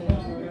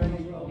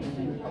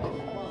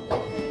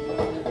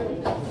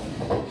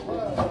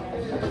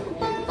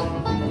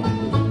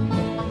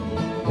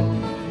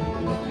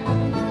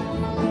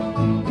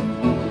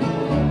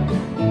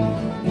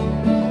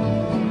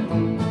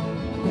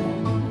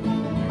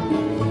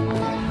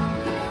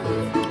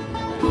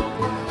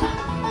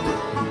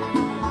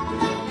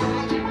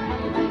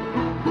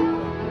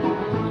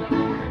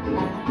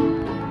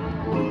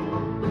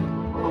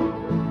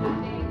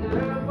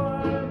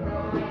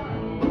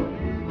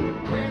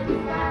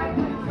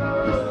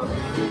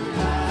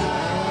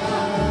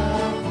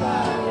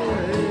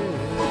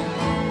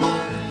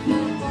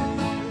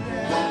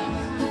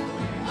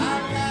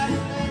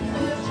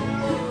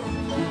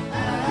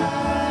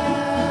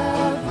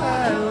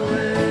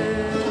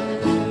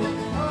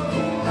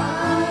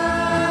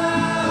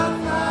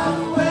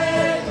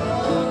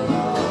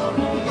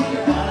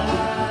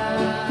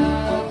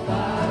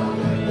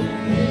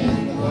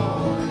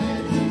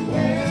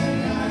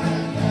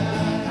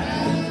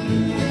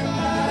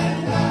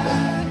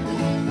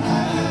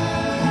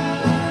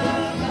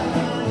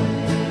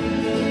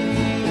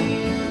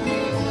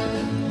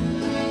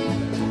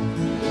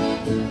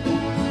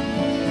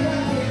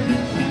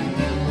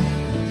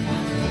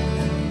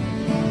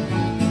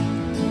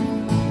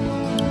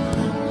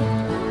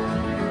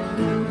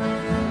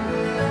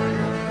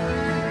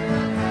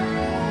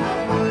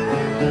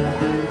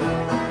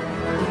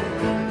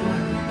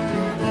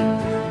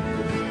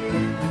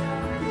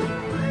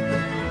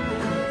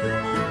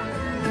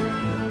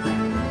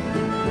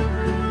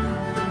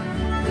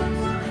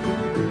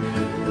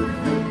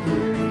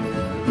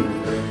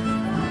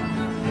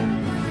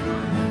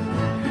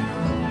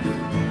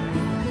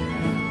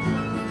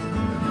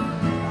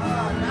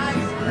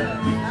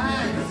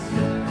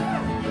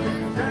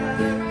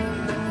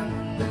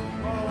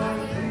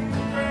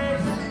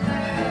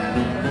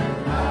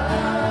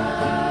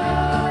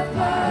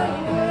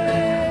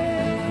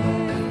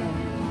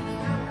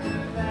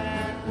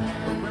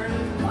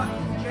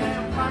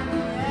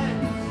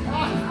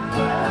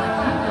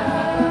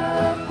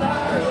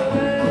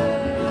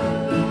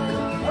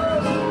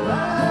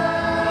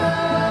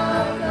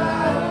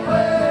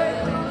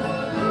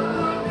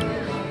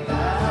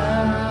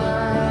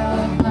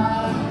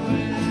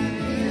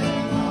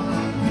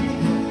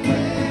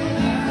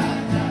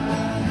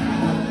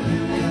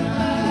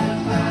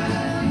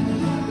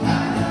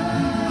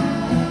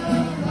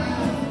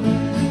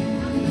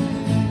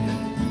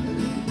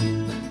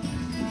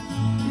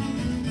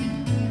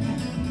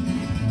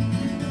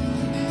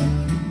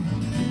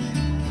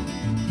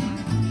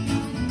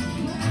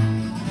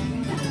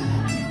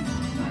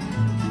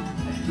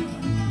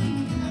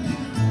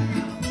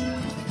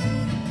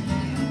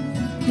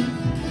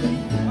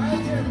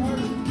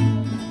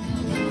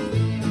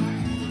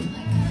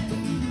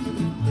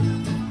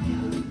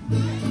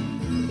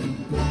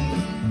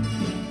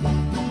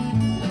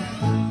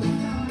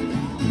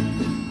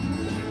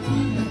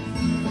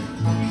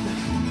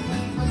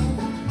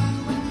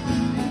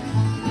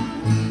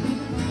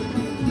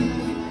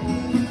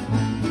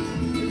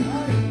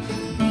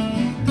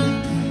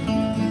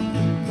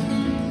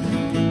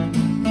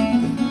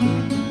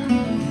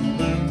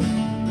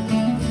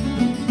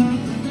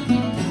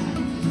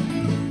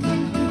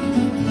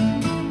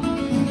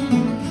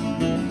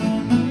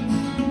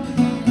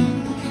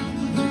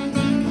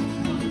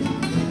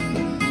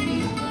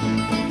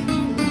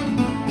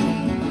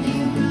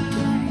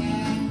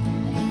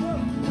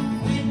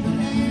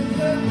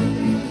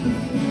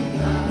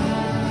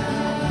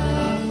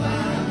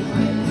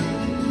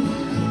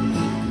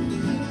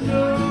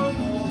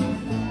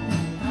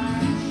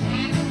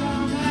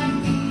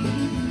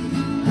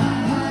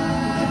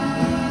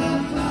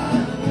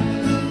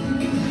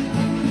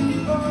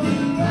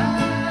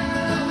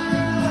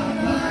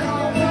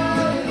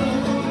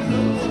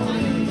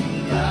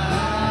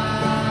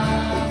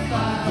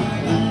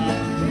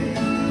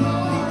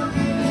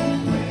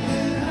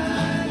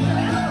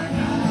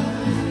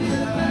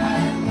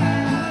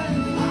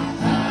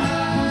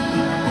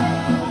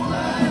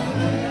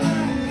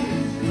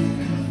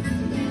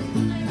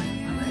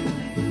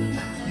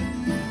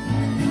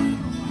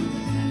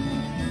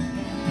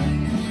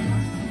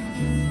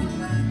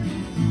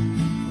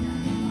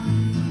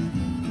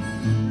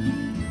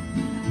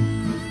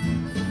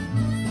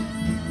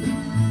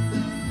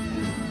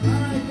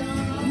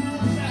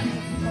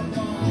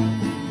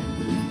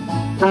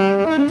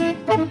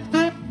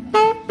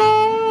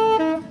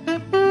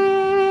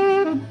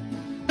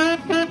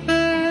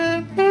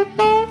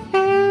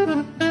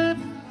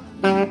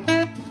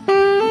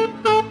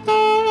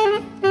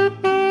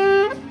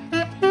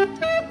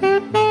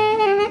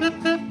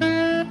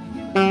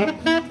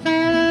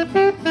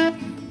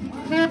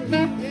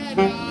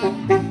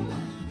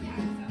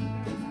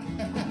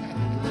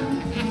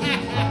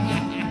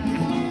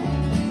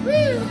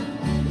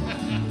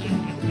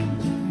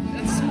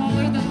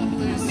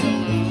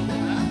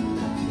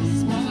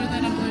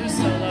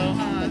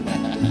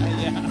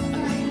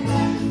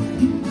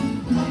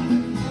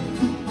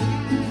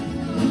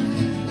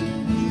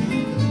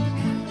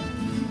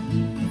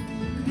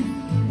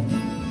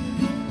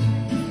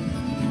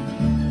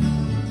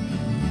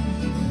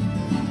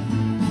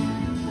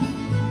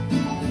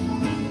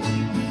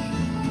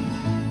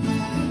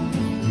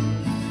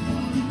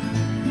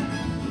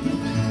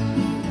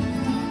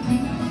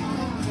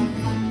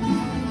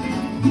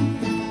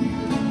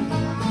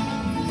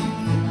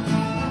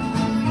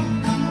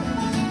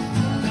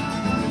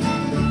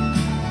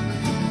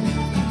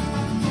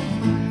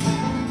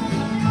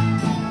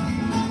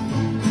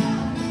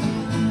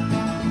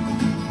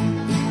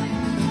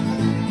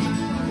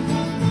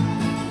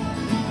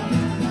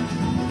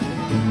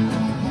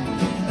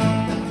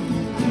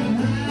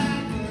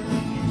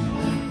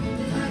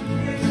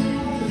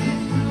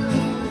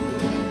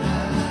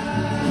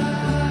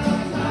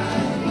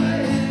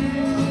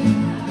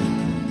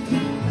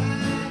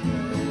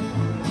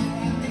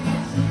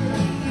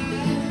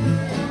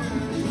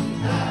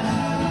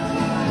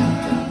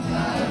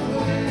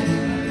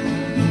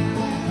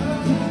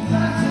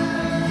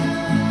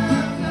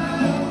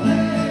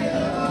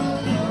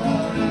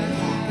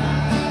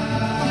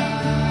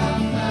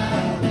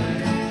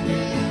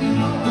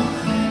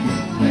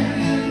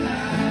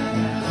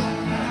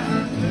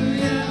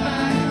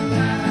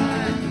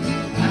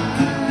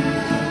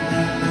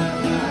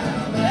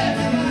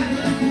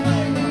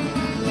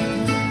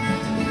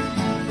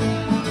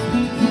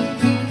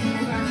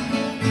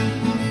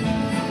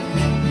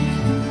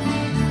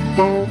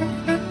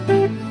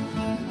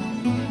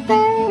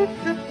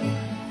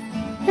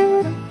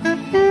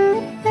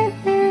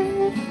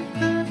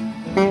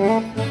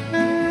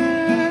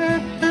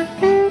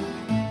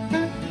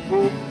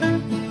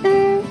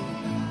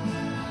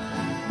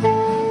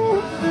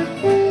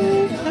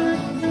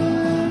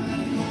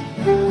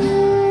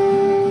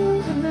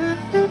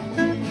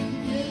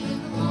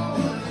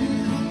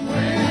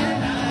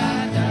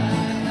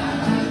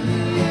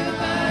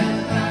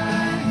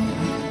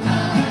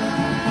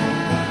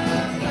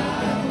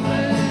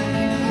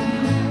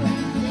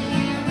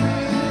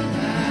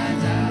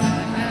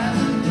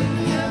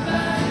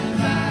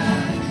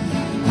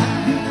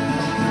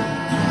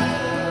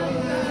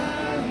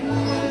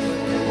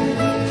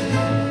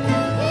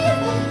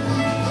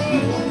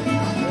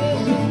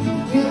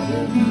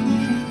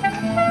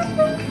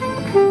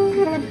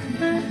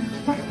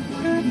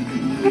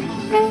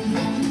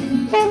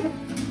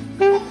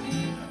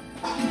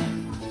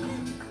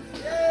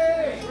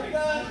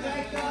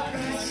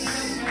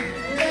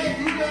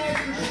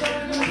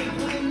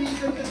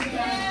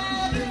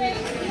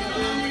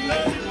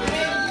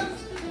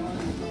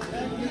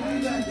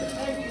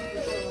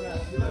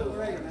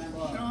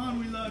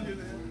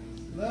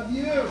Love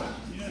you.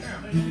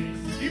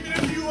 Even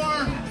if you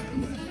are,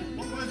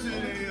 what was it,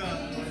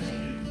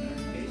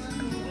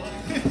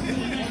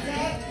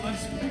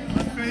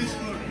 on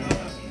Facebook,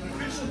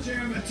 official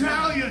jam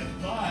Italian.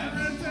 I'm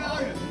an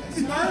Italian.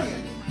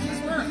 Italian.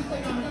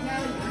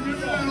 Remember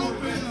that old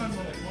thing on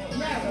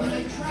Yeah, when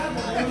they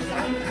travel, they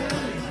sound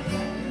Italian.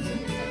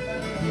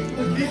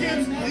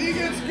 He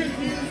gets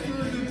confused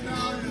for an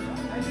Italian.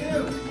 I do.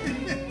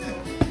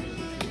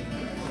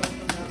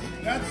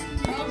 That's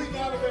probably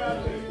not a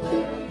bad thing.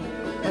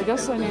 I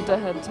guess I need to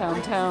head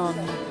downtown.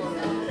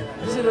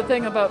 See, the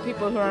thing about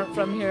people who aren't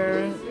from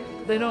here,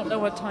 they don't know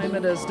what time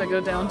it is to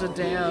go down to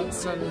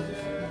dance, and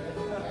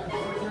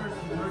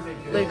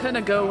they kind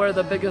of go where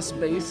the biggest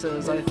bass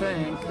is, I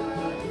think.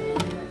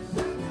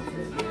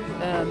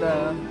 And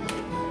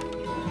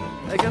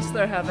I guess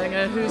they're having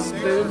a whose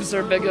boobs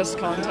are biggest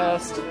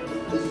contest.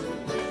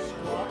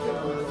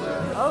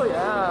 Oh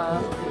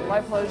yeah,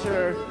 my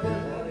pleasure.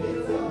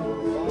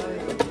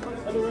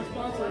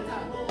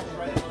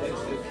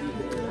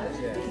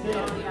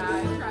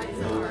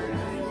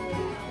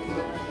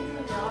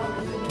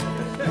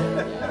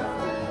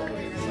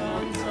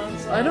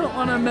 I don't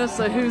want to miss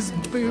a whose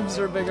boobs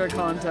are bigger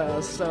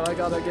contest, so I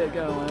gotta get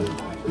going.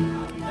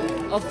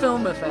 I'll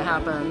film if it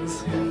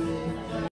happens.